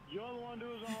 You're the one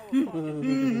doing all the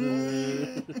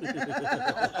fucking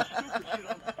stupid shit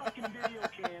on fucking video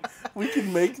cam. We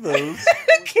can make those.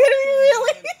 Kidding,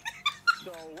 really?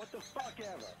 So what the fuck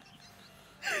ever?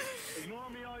 Ignore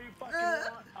me all you fucking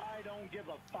want. I don't give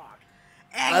a fuck.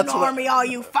 Ignore me all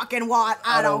you fucking want.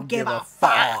 I don't give a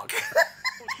fuck.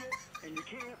 And you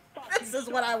can't fucking This is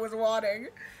what I was wanting.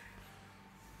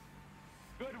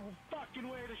 Good fucking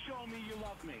way to show me you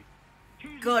love me.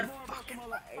 Tease Good me more about some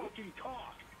motherfucking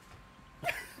cock.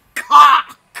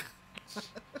 Cock!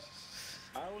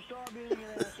 I will stop being an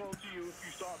asshole to you if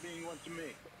you stop being one to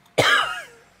me.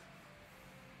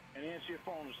 And answer your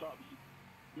phone and stop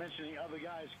mentioning other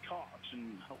guys' cocks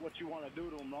and what you want to do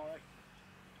to them and all that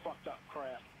fucked up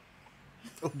crap.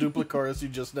 Oh, Duplicaris, you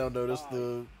just now noticed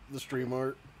the stream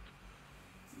art.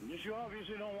 You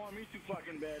obviously don't want me too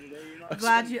fucking bad today. You're not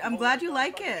I'm glad you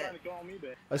like it. trying to call me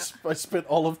back. I spent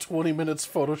all of 20 minutes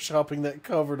photoshopping that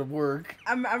cover to work.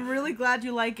 I'm really glad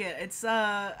you like it. It's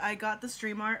I got the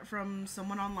stream art from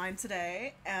someone online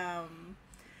today.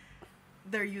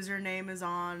 Their username is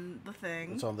on the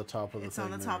thing. It's on the top of the It's thing.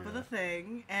 on the there, top of yeah. the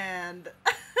thing, and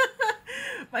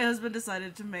my husband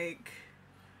decided to make.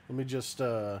 Let me just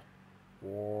let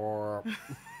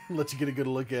you get a good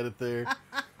look at it there.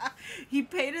 He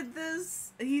painted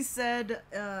this. He said,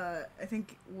 I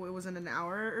think it was in an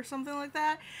hour or something like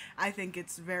that. I think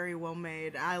it's very well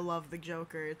made. I love The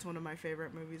Joker. It's one of my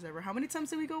favorite movies ever. How many times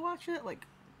did we go watch it? Like,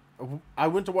 I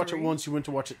went to watch 3? it once. You went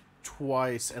to watch it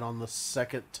twice, and on the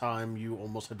second time, you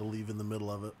almost had to leave in the middle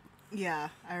of it. yeah,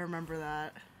 I remember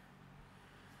that.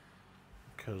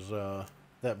 Because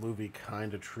that movie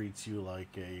kind of treats you like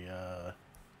a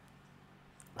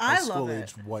I high love it.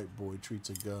 school-aged white boy treats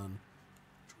a gun.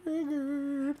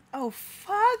 Triggered. Oh,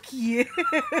 fuck you.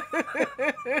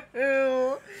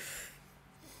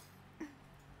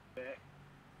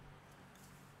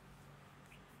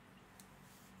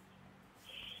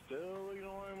 Still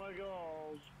ignoring my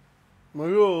calls. My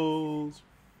goals.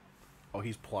 Oh,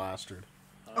 he's plastered.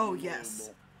 Oh, yes.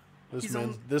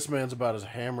 This man's about as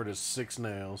hammered as 6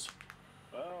 nails.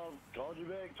 Well, called you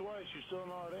back twice. You're still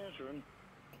not answering.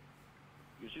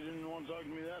 Guess you didn't want to talk to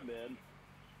me that bad.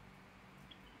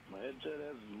 My headset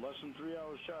has less than 3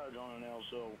 hours charge on it now,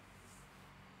 so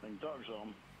I can talk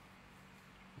some.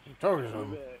 Talk to I'll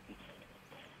him. be back.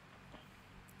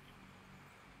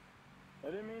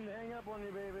 I didn't mean to hang up on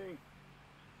you, baby.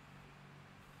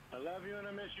 I love you and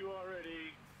I miss you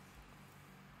already.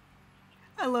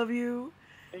 I love you.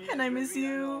 And I miss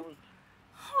you.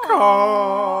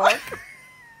 Cock.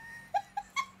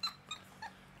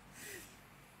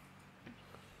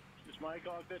 It's my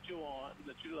cock that you want,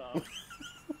 that you love.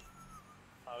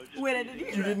 I was just Wait, I didn't hear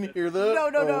You that. didn't hear that? No,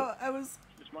 Oh. no. I was.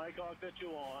 It's my cock that you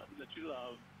want, that you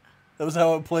love. That was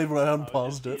how it played when I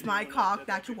unpaused it. It's my cock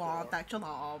that you want, that you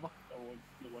love.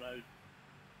 When I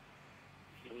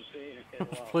was saying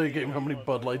Play a game. How many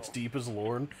Bud Lights deep is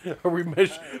Lorne? Are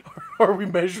we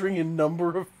measuring in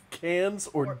number of cans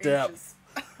or depth?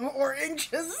 Inches. Or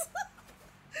inches.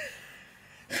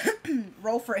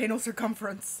 Roll for anal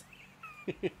circumference.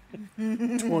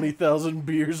 20,000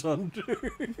 beers under.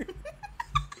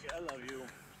 I love you.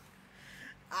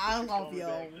 I love Call me you.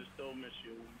 back, just still miss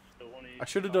you. Still wanna eat I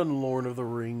should have done Lorne of the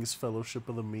Rings, Fellowship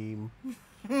of the Meme.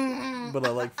 But I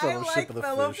like Fellowship of the Fish.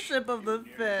 Fellowship of the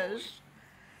Fish.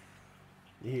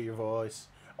 You hear your voice.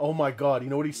 Oh my god, you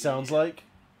know what he sounds like?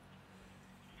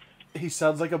 He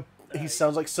sounds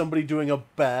like somebody doing a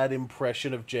bad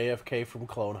impression of JFK from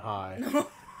Clone High.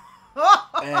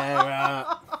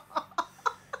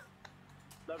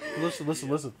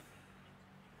 Listen.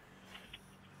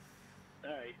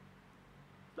 Alright.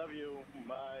 Love you.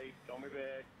 Bye. Call me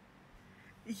back.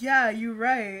 Yeah, you're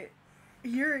right.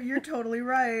 You're totally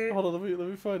right. Hold on, let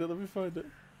me find it.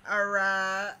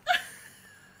 Alright.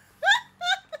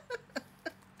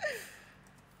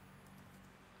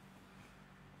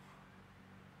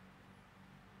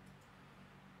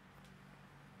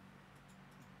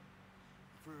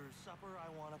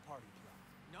 party drop.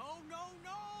 No, no,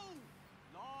 no!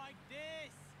 Like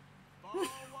this.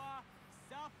 Boa,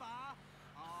 supper.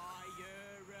 I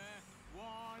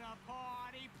want a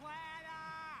party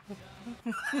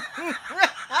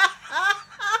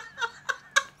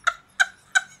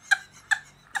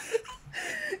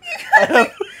I have an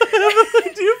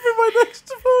idea for my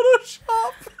next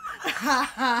Photoshop.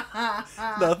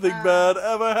 Nothing bad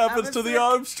ever happens to the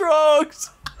Armstrongs.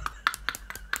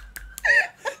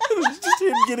 It's just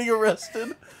him getting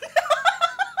arrested.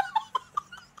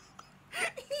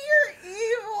 You're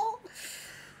evil.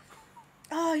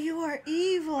 Oh, you are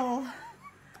evil.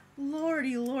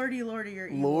 Lordy, lordy, lordy, you're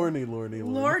evil. Lorne, Lorne.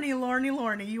 Lorne,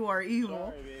 you are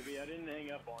evil. Sorry, baby, I didn't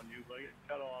hang up on you, but I got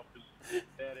cut off.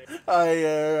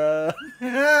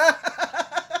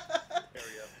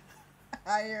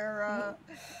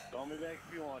 Call me back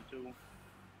if you want to.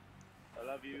 I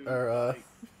love you.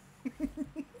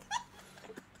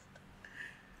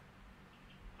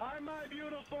 Hi, my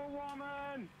beautiful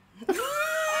woman.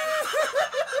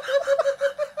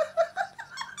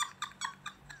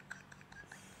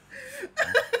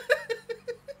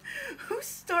 Who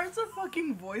starts a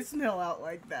fucking voicemail out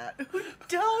like that? Who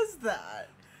does that?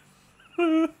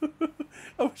 I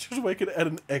wish there was a way I could add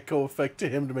an echo effect to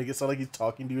him to make it sound like he's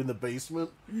talking to you in the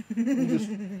basement.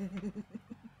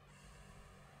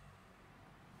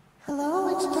 Hello,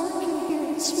 it's dark in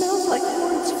here. It smells like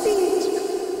Lorne's feet.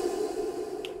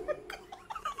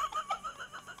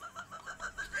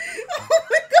 Oh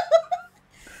my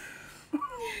god!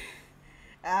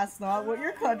 Ask not what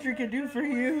your country can do for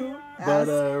you. Ask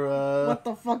what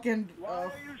the fucking... Why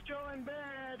are you still in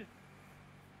bed?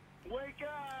 Wake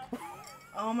up!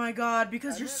 Oh my god,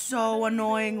 because you're so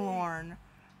annoying, Lorne.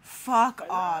 Fuck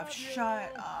off.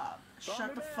 Shut up.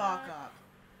 Shut the fuck up.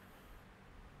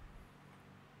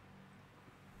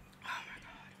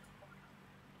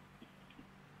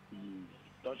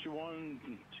 Thought you wanted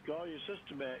to call your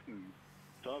sister back and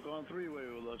talk on three-way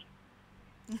with us.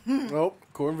 Oh,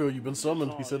 Cornville, you've been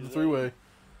summoned. He said the three-way.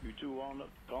 You two wound up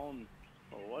calling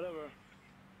or whatever.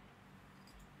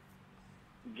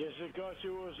 Guess it caught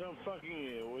you with some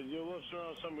fucking with your lips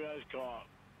around some guy's cock.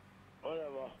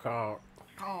 Whatever. Cock.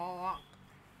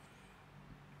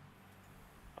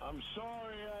 I'm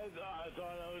sorry. I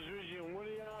thought I was reaching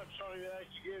Woody out. Sorry that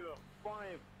she gave a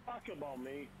flying fuck about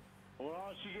me. When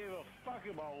all she gave a fuck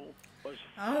about was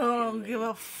I don't give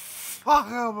a fuck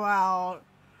about.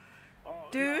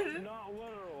 Dude. Not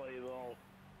literally, though.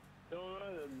 The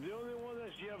only one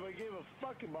that she ever gave a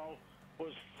fuck about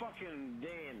was fucking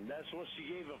Dan. That's what she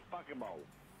gave a fuck about.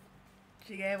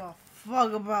 She gave a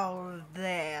fuck about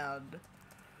Dad.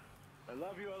 I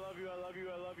love you, I love you, I love you,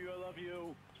 I love you, I love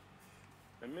you.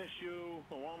 I miss you.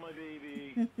 I want my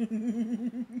baby.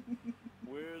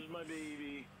 Where's my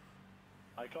baby?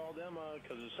 I called Emma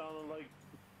because it sounded like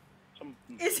some...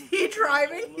 Is he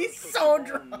driving? He's so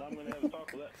drunk. I'm going to have a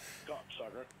talk with that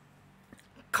cocksucker.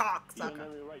 Cocksucker. You don't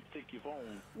have any right to take your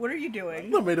phone. What are you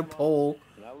doing? I made a poll.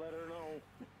 And I let her know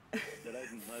that I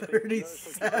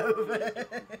 37.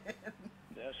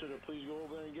 Ask her to please go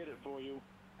over there and get it for you.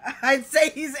 I'd say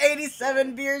he's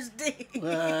 87 beers deep.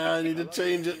 I need to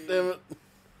change it, damn it.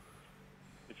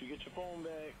 If you get your phone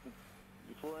back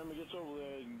before Emma gets over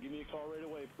there, give me a call right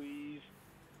away, please.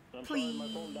 I'm sorry my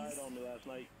phone died on me last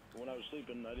night when I was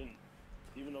sleeping. I didn't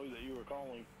even know that you were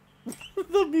calling.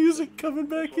 The music coming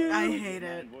back in. I hate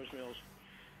it. Voicemails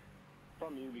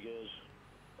from you because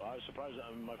I was surprised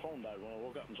that my phone died. When I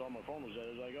woke up and saw my phone was dead, I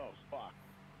was like, oh, fuck.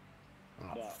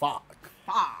 Oh, fuck.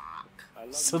 Fuck.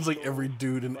 Sounds like every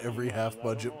dude in every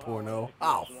half-budget porno.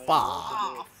 Oh, fuck.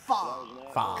 Oh,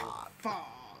 fuck. Fuck.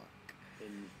 Fuck.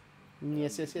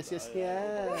 Yes. From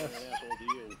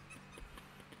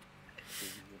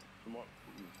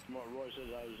what Roy says,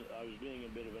 I was being a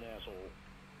bit of an asshole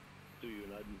to you,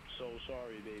 and I'm so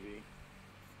sorry, baby.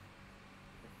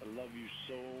 I love you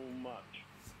so much.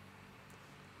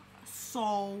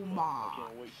 So much. I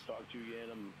can't wait to talk to you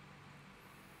again.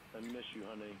 I miss you,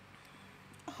 honey.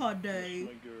 Honey.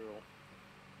 My girl.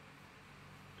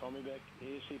 Call me back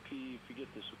ASAP if you get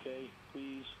this, okay?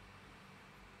 Please.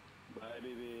 Bye,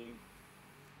 baby.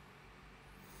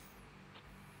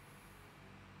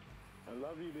 I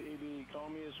love you, baby. Call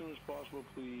me as soon as possible,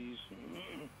 please.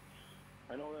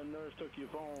 I know that nurse took your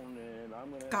phone, and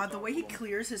I'm gonna... God, the way he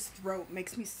clears his throat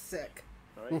makes me sick.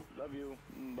 Alright, love you.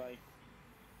 Bye.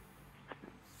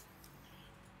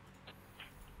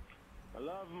 I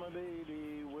love my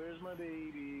baby. Where's my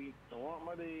baby? I want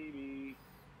my baby.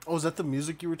 Oh, is that the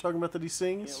music you were talking about that he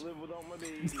sings? Can't live without my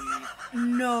baby.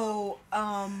 No,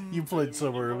 You played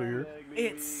some earlier.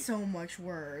 It's so much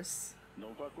worse.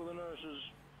 Don't fuck with the nurses.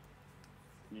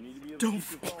 You need to be able Don't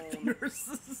to keep your fuck the phone.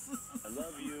 nurses. I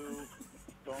love you.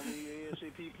 Call me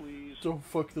ASAP, please. Don't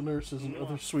fuck the nurses and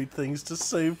other sweet things to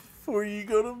say before you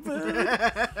go to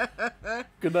bed.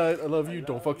 Good night. I love you.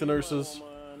 Don't fuck the nurses.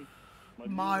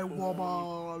 My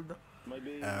woman. My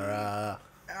baby. Ara.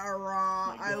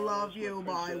 Ara, I love you,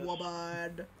 my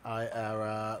woman.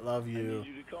 Ara. Love I you. need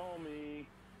you to call me.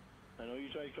 I know you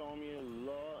tried calling me a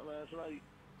lot last night,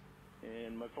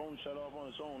 and my phone shut off on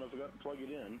its own. I forgot to plug it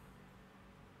in.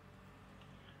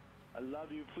 I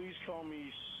love you. Please call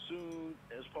me soon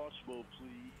as possible,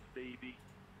 please, baby.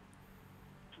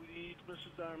 Please,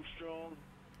 Mrs. Armstrong.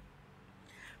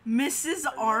 Mrs.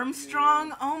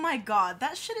 Armstrong? Oh my god,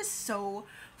 that shit is so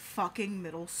fucking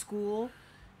middle school.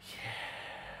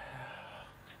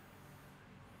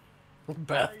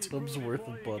 Bathtub's worth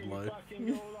of Bud Light.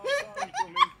 You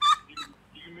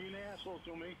mean asshole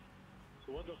to me.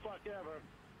 So what the fuck ever.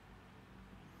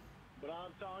 But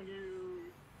I'm telling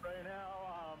you right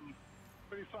now, I'm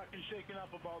pretty fucking shaken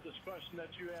up about this question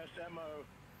that you asked Emma.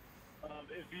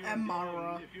 If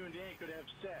you and Dan could have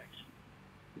sex.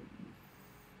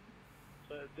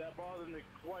 So that bothered me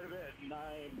quite a bit, and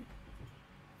I'm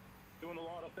doing a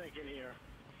lot of thinking here.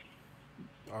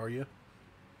 Are you?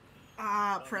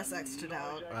 Press X to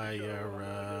doubt.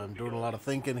 I'm doing a lot of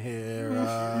thinking here.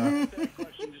 That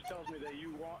question just tells me that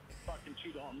you want to fucking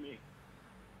cheat on me.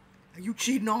 Are you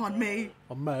cheating on me?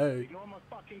 On me.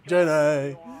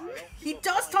 Jenny. He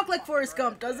does talk like Forrest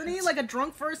Gump, doesn't he? Like a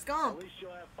drunk Forrest Gump. At least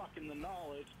you'll have fucking the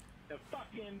knowledge that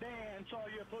fucking Dan saw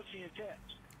your pussy and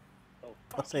tits. So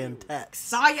Pussy and tits.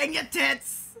 Saw you in your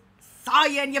tits. Saw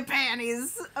you in your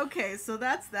panties. Okay, so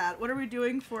that's that. What are we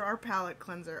doing for our palate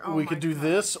cleanser? Oh We my could do God.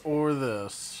 this or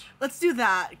this. Let's do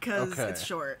that, because Okay. it's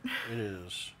short. It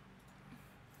is.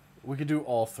 We could do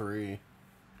all three.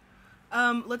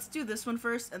 Let's do this one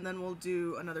first, and then we'll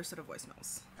do another set of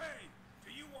voicemails. Hey,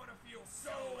 do you want to feel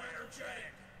so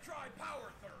energetic? Try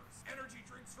Power Thirst. Energy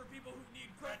drinks for people who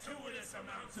need gratuitous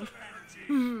amounts of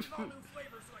energy. All new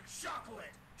flavors like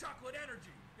chocolate. Chocolate energy.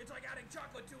 It's like adding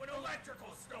chocolate to an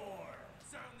electrical store.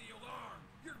 Sound the alarm.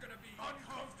 You're gonna be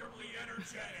uncomfortably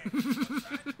energetic. What's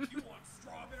that? You want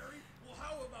strawberry? Well,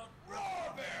 how about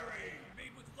rawberry?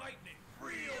 Made with lightning.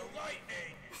 Real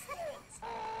lightning. Sports.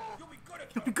 You'll be good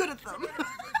at them. You'll be good at them.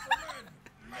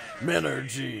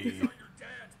 Menergy. These aren't your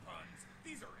dad's puns.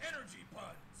 These are energy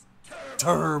puns.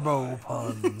 Turbo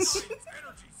puns.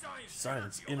 Energy,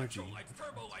 Science, energy. Electrolytes,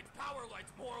 turbo lights, power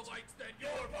lights, more lights than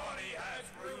your body has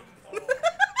room for.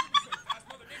 So fast,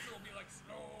 Mother Nature will be like,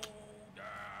 slow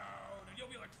down. And you'll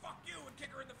be like, fuck you, and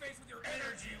kick her in the face with your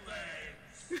energy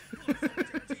legs.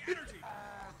 Energy.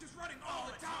 Just running all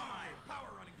the time.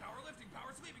 Power running, power lifting, power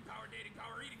sleeping, power dating,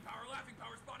 power eating, power laughing,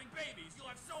 power spawning babies.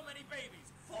 You'll have so many babies.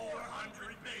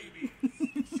 400 babies.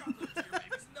 Chocolate to your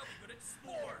babies, and they'll be good at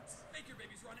sports. Make your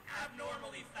babies run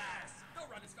abnormally fast. They'll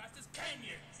run as fast as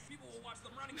Kenyans. People will watch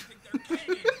them running and think they're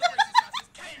Kenyans. They'll race as fast as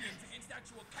Kenyans against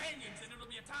actual Kenyans, and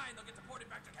it'll be a tie, and they'll get deported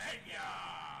back to Kenya.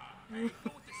 Hey,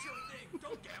 go with the sure thing.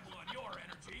 Don't gamble on your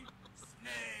energy.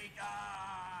 Snake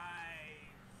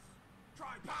eyes.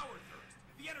 Try Power Thirst,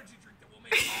 the energy drink that will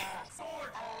make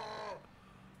sword.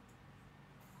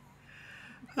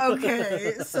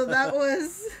 Okay, so that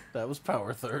was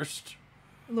Power Thirst.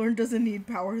 Lorne doesn't need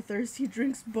Power Thirst. He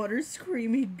drinks butter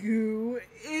screamy goo.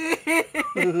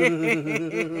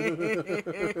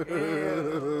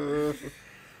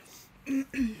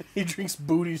 He drinks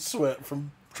booty sweat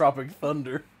from Tropic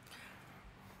Thunder.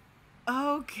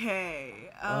 Okay.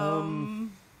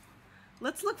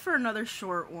 Let's look for another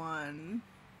short one.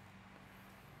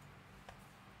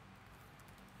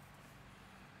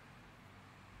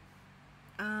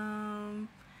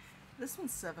 This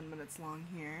one's 7 minutes long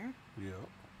here. Yep.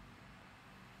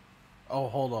 Oh,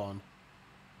 hold on.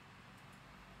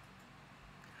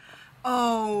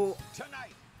 Oh.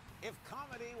 Tonight, if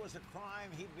comedy was a crime,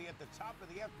 he'd be at the top of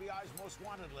the FBI's most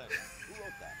wanted list. Who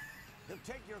wrote that? He'll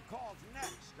take your calls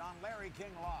next on Larry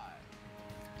King Live.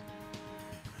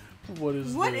 What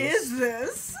is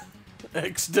this?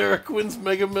 Ex-Derek wins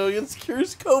Mega Millions,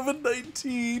 cures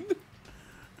COVID-19.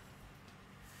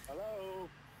 Hello?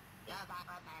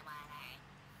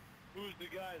 Who's the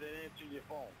guy that answered your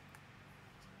phone?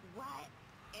 What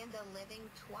in the living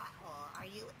twat hole are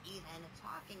you even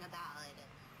talking about?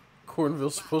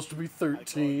 Cornville's supposed to be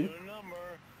 13.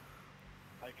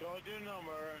 I called your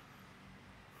number.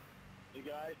 The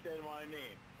guy said my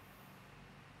name.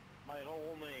 My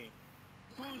whole name.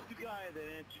 Who's the guy that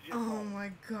answered your phone? Oh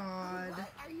my god.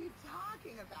 What are you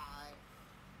talking about?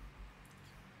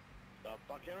 Stop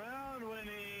fucking around,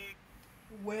 Winnie.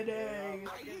 Winnie.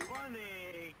 Fucking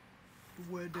funny.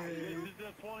 Winnie. This is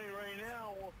the point right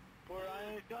now Where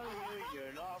I ain't telling you,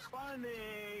 you're not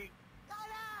funny.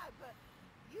 Shut up!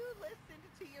 You listened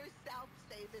to yourself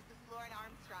say, "This is Lorne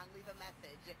Armstrong, leave a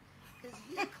message." Because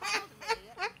you called me,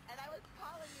 and I was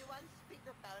calling you on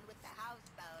speakerphone with the house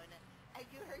phone, and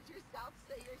you heard yourself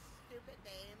say your stupid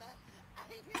name, and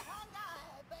you hung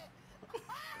up.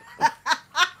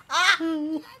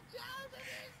 You got jealous of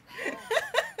yourself.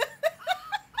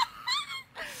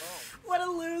 What a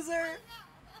loser.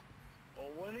 Oh,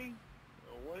 Winnie,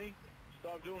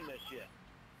 stop doing that shit.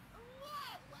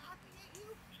 What? Laughing at you?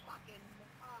 Fucking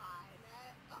moron.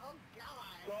 Oh,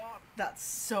 God. Stop. That's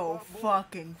so Stop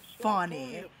fucking funny.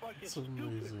 pulling the fucking It's stupid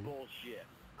amazing. bullshit.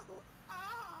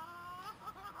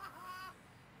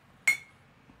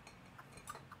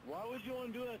 Why would you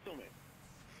want to do that to me?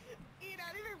 You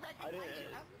don't even I recognize didn't.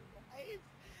 your own voice.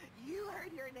 You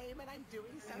heard your name and I'm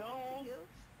doing something No. to you.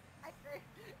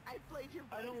 I played your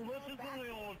voice. I don't listen to my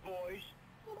own voice.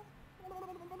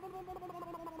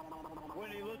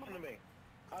 Winnie, listen to me.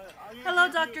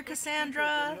 Hello, Dr.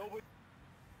 Cassandra.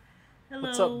 Hello.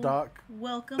 What's up, Doc?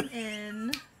 Welcome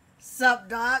in. Sup,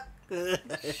 Doc?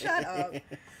 Shut up.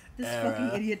 This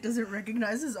fucking idiot doesn't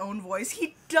recognize his own voice.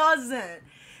 He doesn't.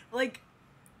 Like,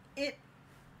 it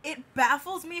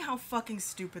baffles me how fucking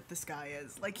stupid this guy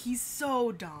is. Like, he's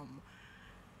so dumb.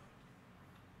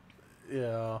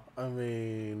 Yeah, I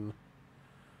mean,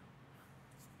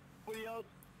 Anybody else?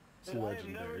 it's And I have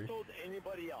legendary. never told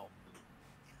anybody else.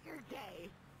 You're gay.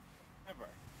 Ever.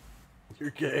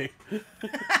 You're gay. I'm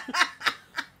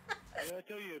going to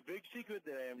tell you a big secret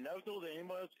that I have never told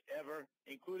anybody else ever,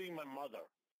 including my mother.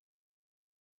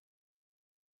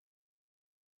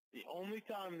 The only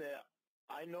time that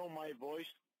I know my voice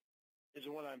is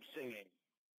when I'm singing.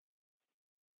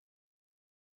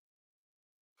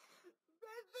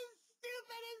 That's the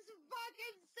stupidest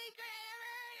fucking secret I ever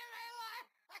heard in my life.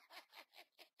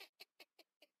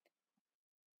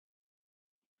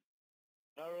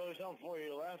 Not really something for you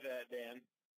to laugh at, Dan.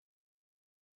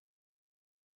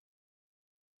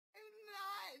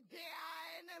 Not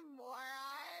Dan, moron.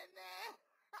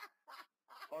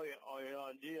 Oh,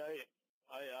 yeah, gee,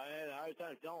 I had a hard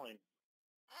time telling.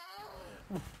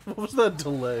 What was that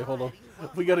delay? Hold on.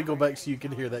 We gotta go back so you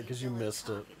can hear that because you missed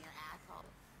it.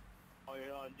 Oh,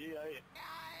 yeah, gee,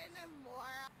 Dan,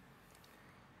 moron.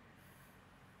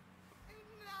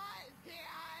 Not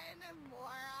Dan,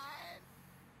 moron.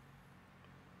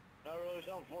 Not really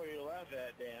something for you to laugh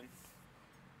at, Dan.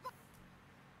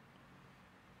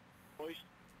 Voice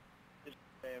is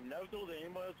I have never told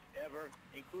anybody else ever,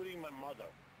 including my mother.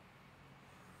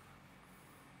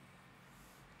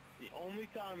 The only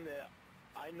time that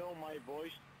I know my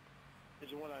voice is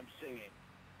when I'm singing.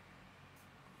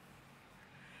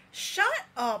 Shut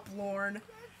up, Lorne.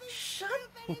 Shut up.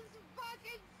 Stupidest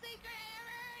fucking secret I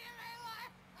ever heard in my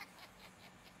life.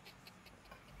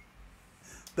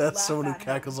 That's Laugh someone who at him.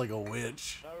 cackles like a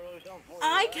witch. Not really something for you to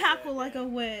I laugh cackle at, like Dan. a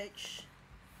witch.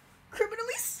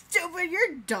 Criminally stupid,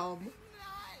 you're dumb.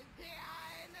 Not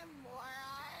Dan, moron.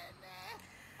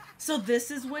 So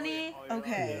this is Winnie? Oh, yeah,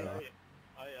 Okay. Yeah.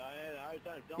 I had a hard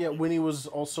time telling. Yeah, Winnie was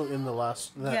also in the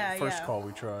last Yeah, first yeah. call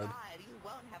we tried. God, you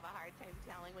won't have a hard time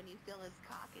telling when you feel his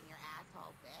cock in your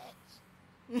asshole,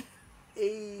 bitch.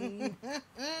 Hey.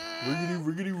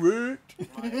 Riggedy wrecked.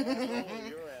 My asshole or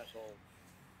your asshole?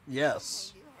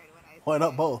 Yes. You heard what I said. Why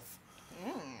not both?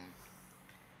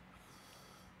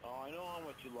 Oh, I know how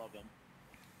much you love him.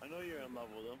 I know you're in love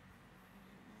with him.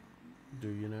 Do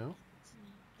you know?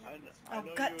 I Oh, know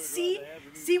you God. would See? rather have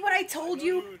him- See what I told know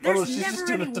you? you would Oh, no, There's she's just never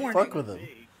doing any it to warning. fuck with him.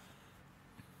 me.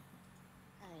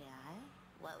 Oh, yeah?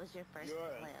 What was your first You're-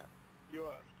 clue?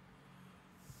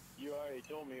 You already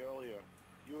told me earlier.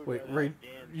 You would Wait, rather Ray, have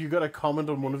Dan. you got a comment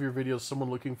on one of your videos, someone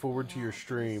looking forward to your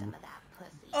stream. Some of that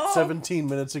pussy. Oh, 17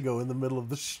 minutes ago in the middle of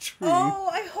the stream. oh,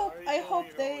 I You hope already I told hope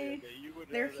me earlier they that you would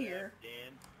they're rather here. have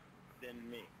Dan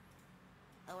than me.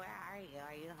 Oh, where are you?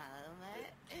 Are you home?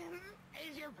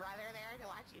 Is your brother there to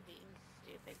watch you being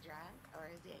stupid drunk? Or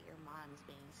is it your mom's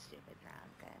being stupid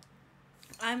drunk?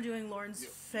 I'm doing Lauren's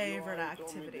favorite You already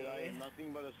told me that I activity. am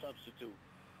nothing but a substitute.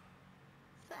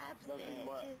 Nothing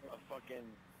but a fucking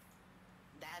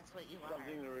That's what you are.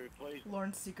 something to replace.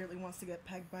 Lauren secretly wants to get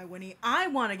pegged by Winnie. I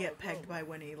want to get pegged by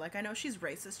Winnie. Like, I know she's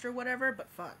racist or whatever, but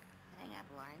fuck. Hang up,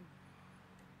 Lauren.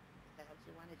 Is that what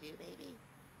you want to do, baby?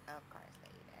 Of course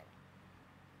that you did.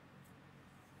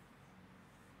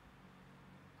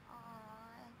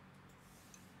 Aww.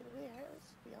 Did we hurt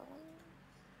his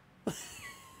feelings?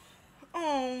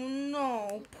 Oh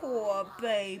no, poor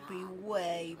baby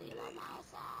Wavy.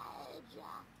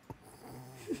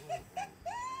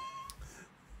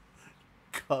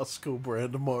 Costco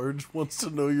brand Marge wants to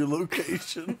know your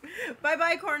location. Bye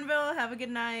bye, Cornville. Have a good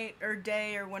night or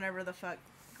day or whenever the fuck,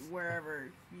 wherever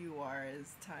you are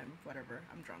is time. Whatever.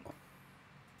 I'm drunk.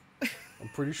 I'm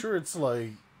pretty sure it's like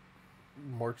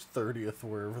March 30th,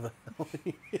 wherever the hell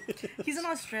he is. He's in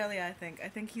Australia, I think. I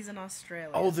think he's in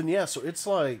Australia. Oh, then yeah, so it's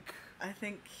like... I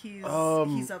think he's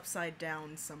upside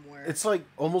down somewhere. It's like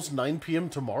almost 9 p.m.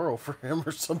 tomorrow for him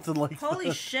or something like that.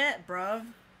 Holy shit, bruv.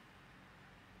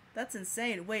 That's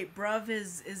insane. Wait, bruv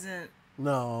isn't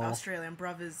No. Australian.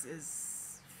 Bruv is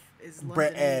Londonese.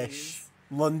 British.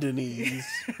 Londonese.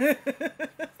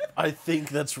 I think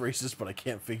that's racist, but I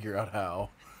can't figure out how.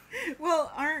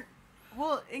 Well,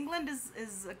 England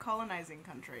is a colonizing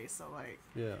country, so like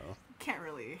Yeah. can't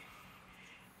really,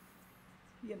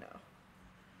 you know.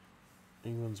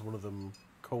 England's one of them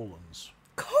colons.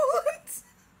 Colons?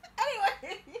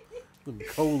 Anyway. Them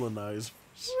colonizers.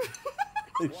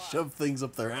 They shove things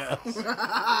up their ass. Baby, do you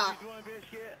want a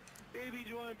biscuit? Baby, do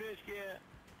you want a biscuit?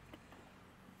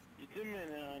 Just a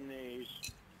minute on these.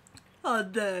 A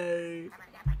day.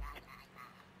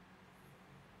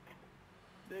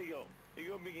 There you go. There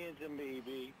you go, begin some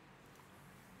baby.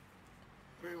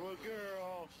 Pretty little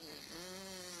girl.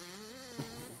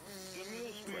 Give me a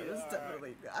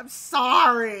sweetheart. I'm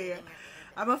sorry.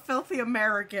 I'm a filthy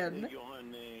American. There you go,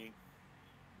 honey.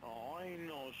 Oh, I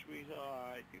know,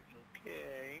 sweetheart. It's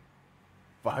okay.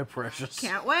 Bye, precious.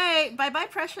 Can't wait. Bye bye,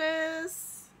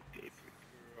 precious.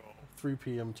 3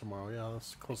 p.m. tomorrow. Yeah,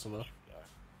 that's close enough.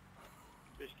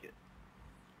 Biscuit.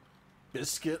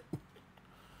 Biscuit.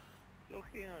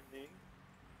 Okay, honey.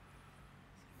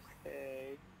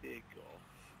 Hey, there you go.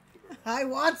 I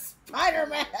want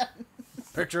Spider-Man.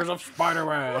 Pictures of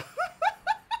Spider-Man.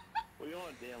 What do you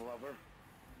want, Dan Lover?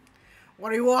 What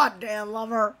do you want, Dan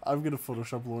Lover? I'm gonna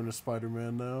Photoshop Lorne as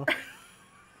Spider-Man now.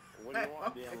 What do you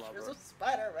want, Dan Lover? Pictures of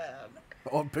Spider-Man.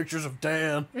 I want pictures of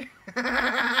Dan. Dan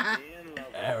Lover.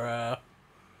 Era.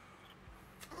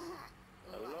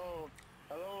 Hello,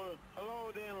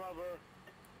 Dan Lover.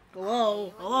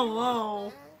 Hello,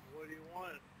 hello. What do you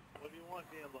want? What do you want,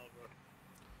 Dan Lover?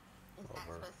 Is that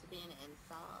supposed to be an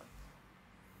insult?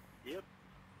 Yep.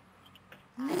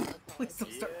 Please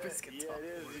don't start biscuit Yeah, talk. it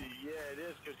is. Yeah, it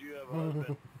is because you have a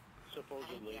husband.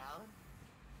 Supposedly.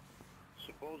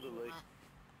 Supposedly.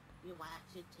 You want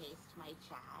to taste my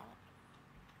child?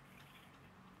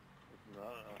 No, I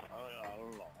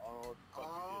don't know. I don't know what the fuck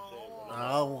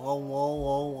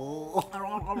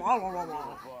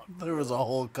you say. There was a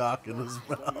whole cock in his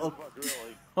mouth.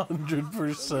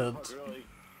 100%.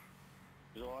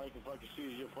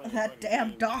 That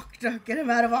damn doctor, get him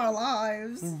out of our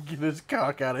lives. Get his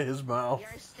cock out of his mouth.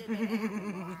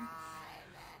 Am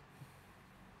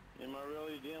I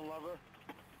really Dan Lover?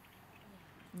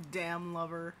 Damn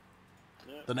lover.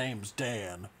 The name's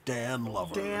Dan. Dan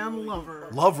Lover. Dan Lover.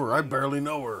 Lover, I barely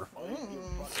know her.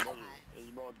 It's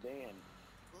about Dan.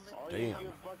 Damn.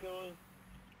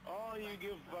 All you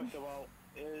give a fuck about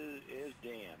is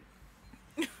Dan.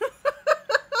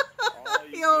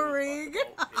 Yo, Rig.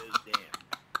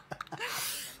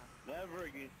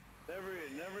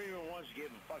 Never even once gave a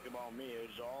fuck about me. It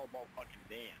was all about fucking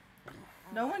Dan.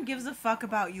 No one gives a fuck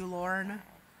about you, Lorne.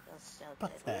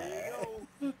 Papa.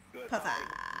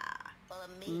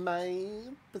 My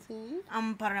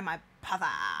I'm putting in my papa.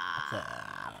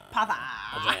 Papa.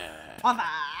 Papa.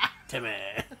 Timmy.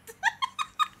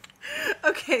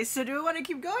 Okay, so do we want to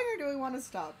keep going or do we want to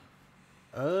stop?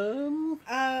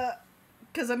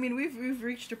 Because I mean we've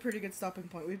reached a pretty good stopping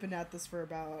point. We've been at this for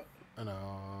about an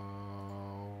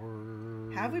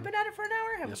hour. Have we been at it for an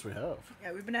hour? Yes, we have.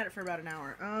 Yeah, we've been at it for about an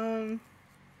hour.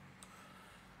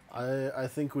 I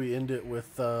think we end it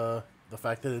with the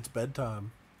fact that it's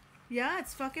bedtime. Yeah,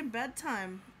 it's fucking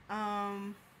bedtime.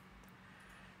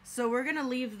 So we're gonna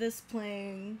leave this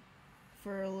playing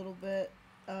for a little bit.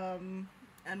 And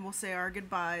we'll say our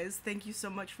goodbyes. Thank you so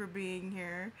much for being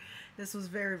here. This was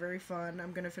very, very fun.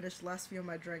 I'm gonna finish the last few of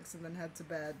my drinks and then head to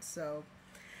bed. So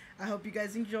I hope you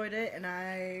guys enjoyed it, and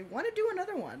I want to do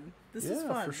another one. This is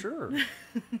fun. Yeah, for sure.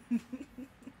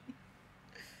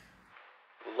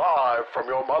 Live from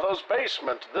your mother's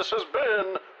basement, this has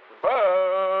been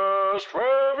Best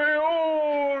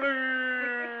Ravioli!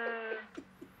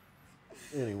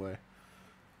 Anyway,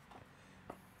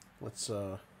 let's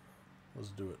do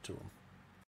it to him.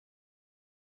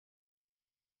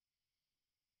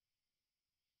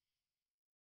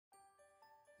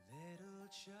 Little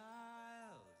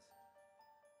child,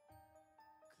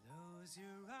 close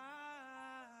your eyes.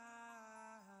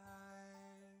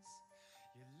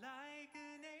 You're like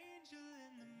an angel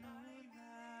in the moonlight.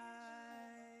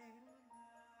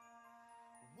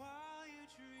 While you're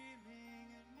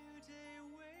dreaming, a new day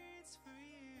waits.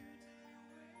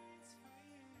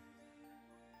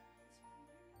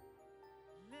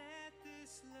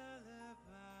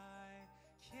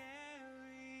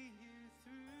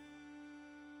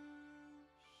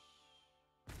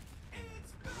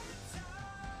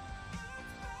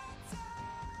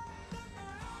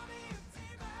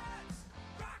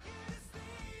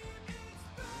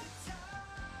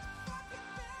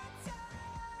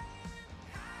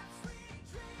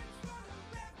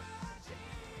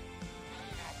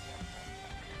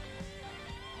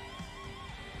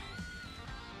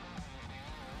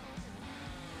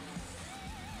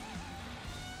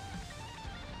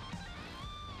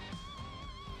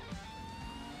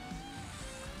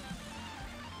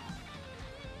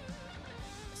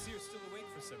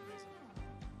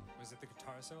 the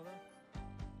guitar solo?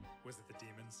 Was it the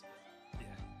demons?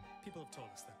 Yeah, people have told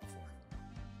us that before.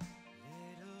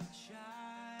 Little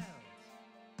child,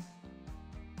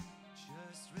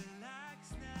 just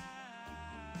relax now.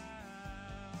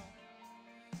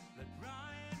 Let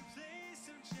Ryan play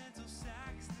some gentle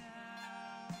sax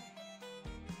now.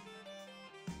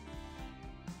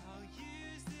 I'll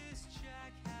use this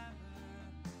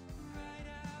jackhammer right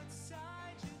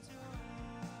outside your door.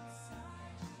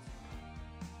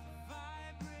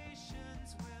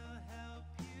 Vibrations will help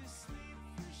you sleep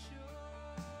for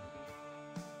sure.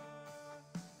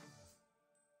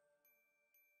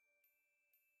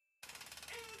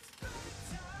 It's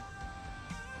bedtime,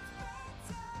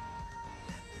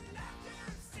 let the laughter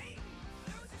of Satan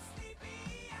lose its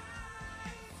sleepy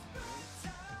eyes. It's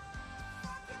bedtime,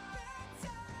 fucking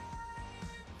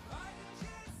bedtime, fire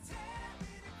just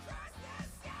tearing across the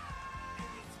sky.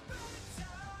 It's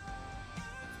bedtime,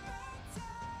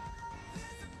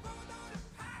 there's a boatload of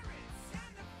pirates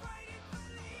and the fighting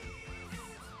police.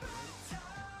 It's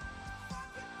bedtime,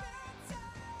 fucking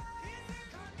bedtime, here's a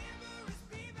carnivorous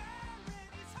beaver and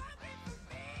he's hungry for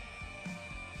me.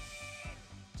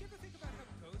 Do you ever think about how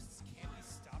ghosts can't be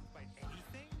stopped by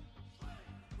anything?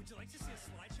 Would you like to see a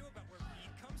slideshow about where meat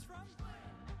comes from?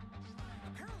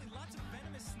 Apparently lots of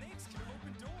venomous snakes can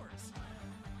open doors.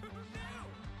 Who knew?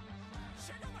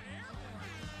 Check out my hair!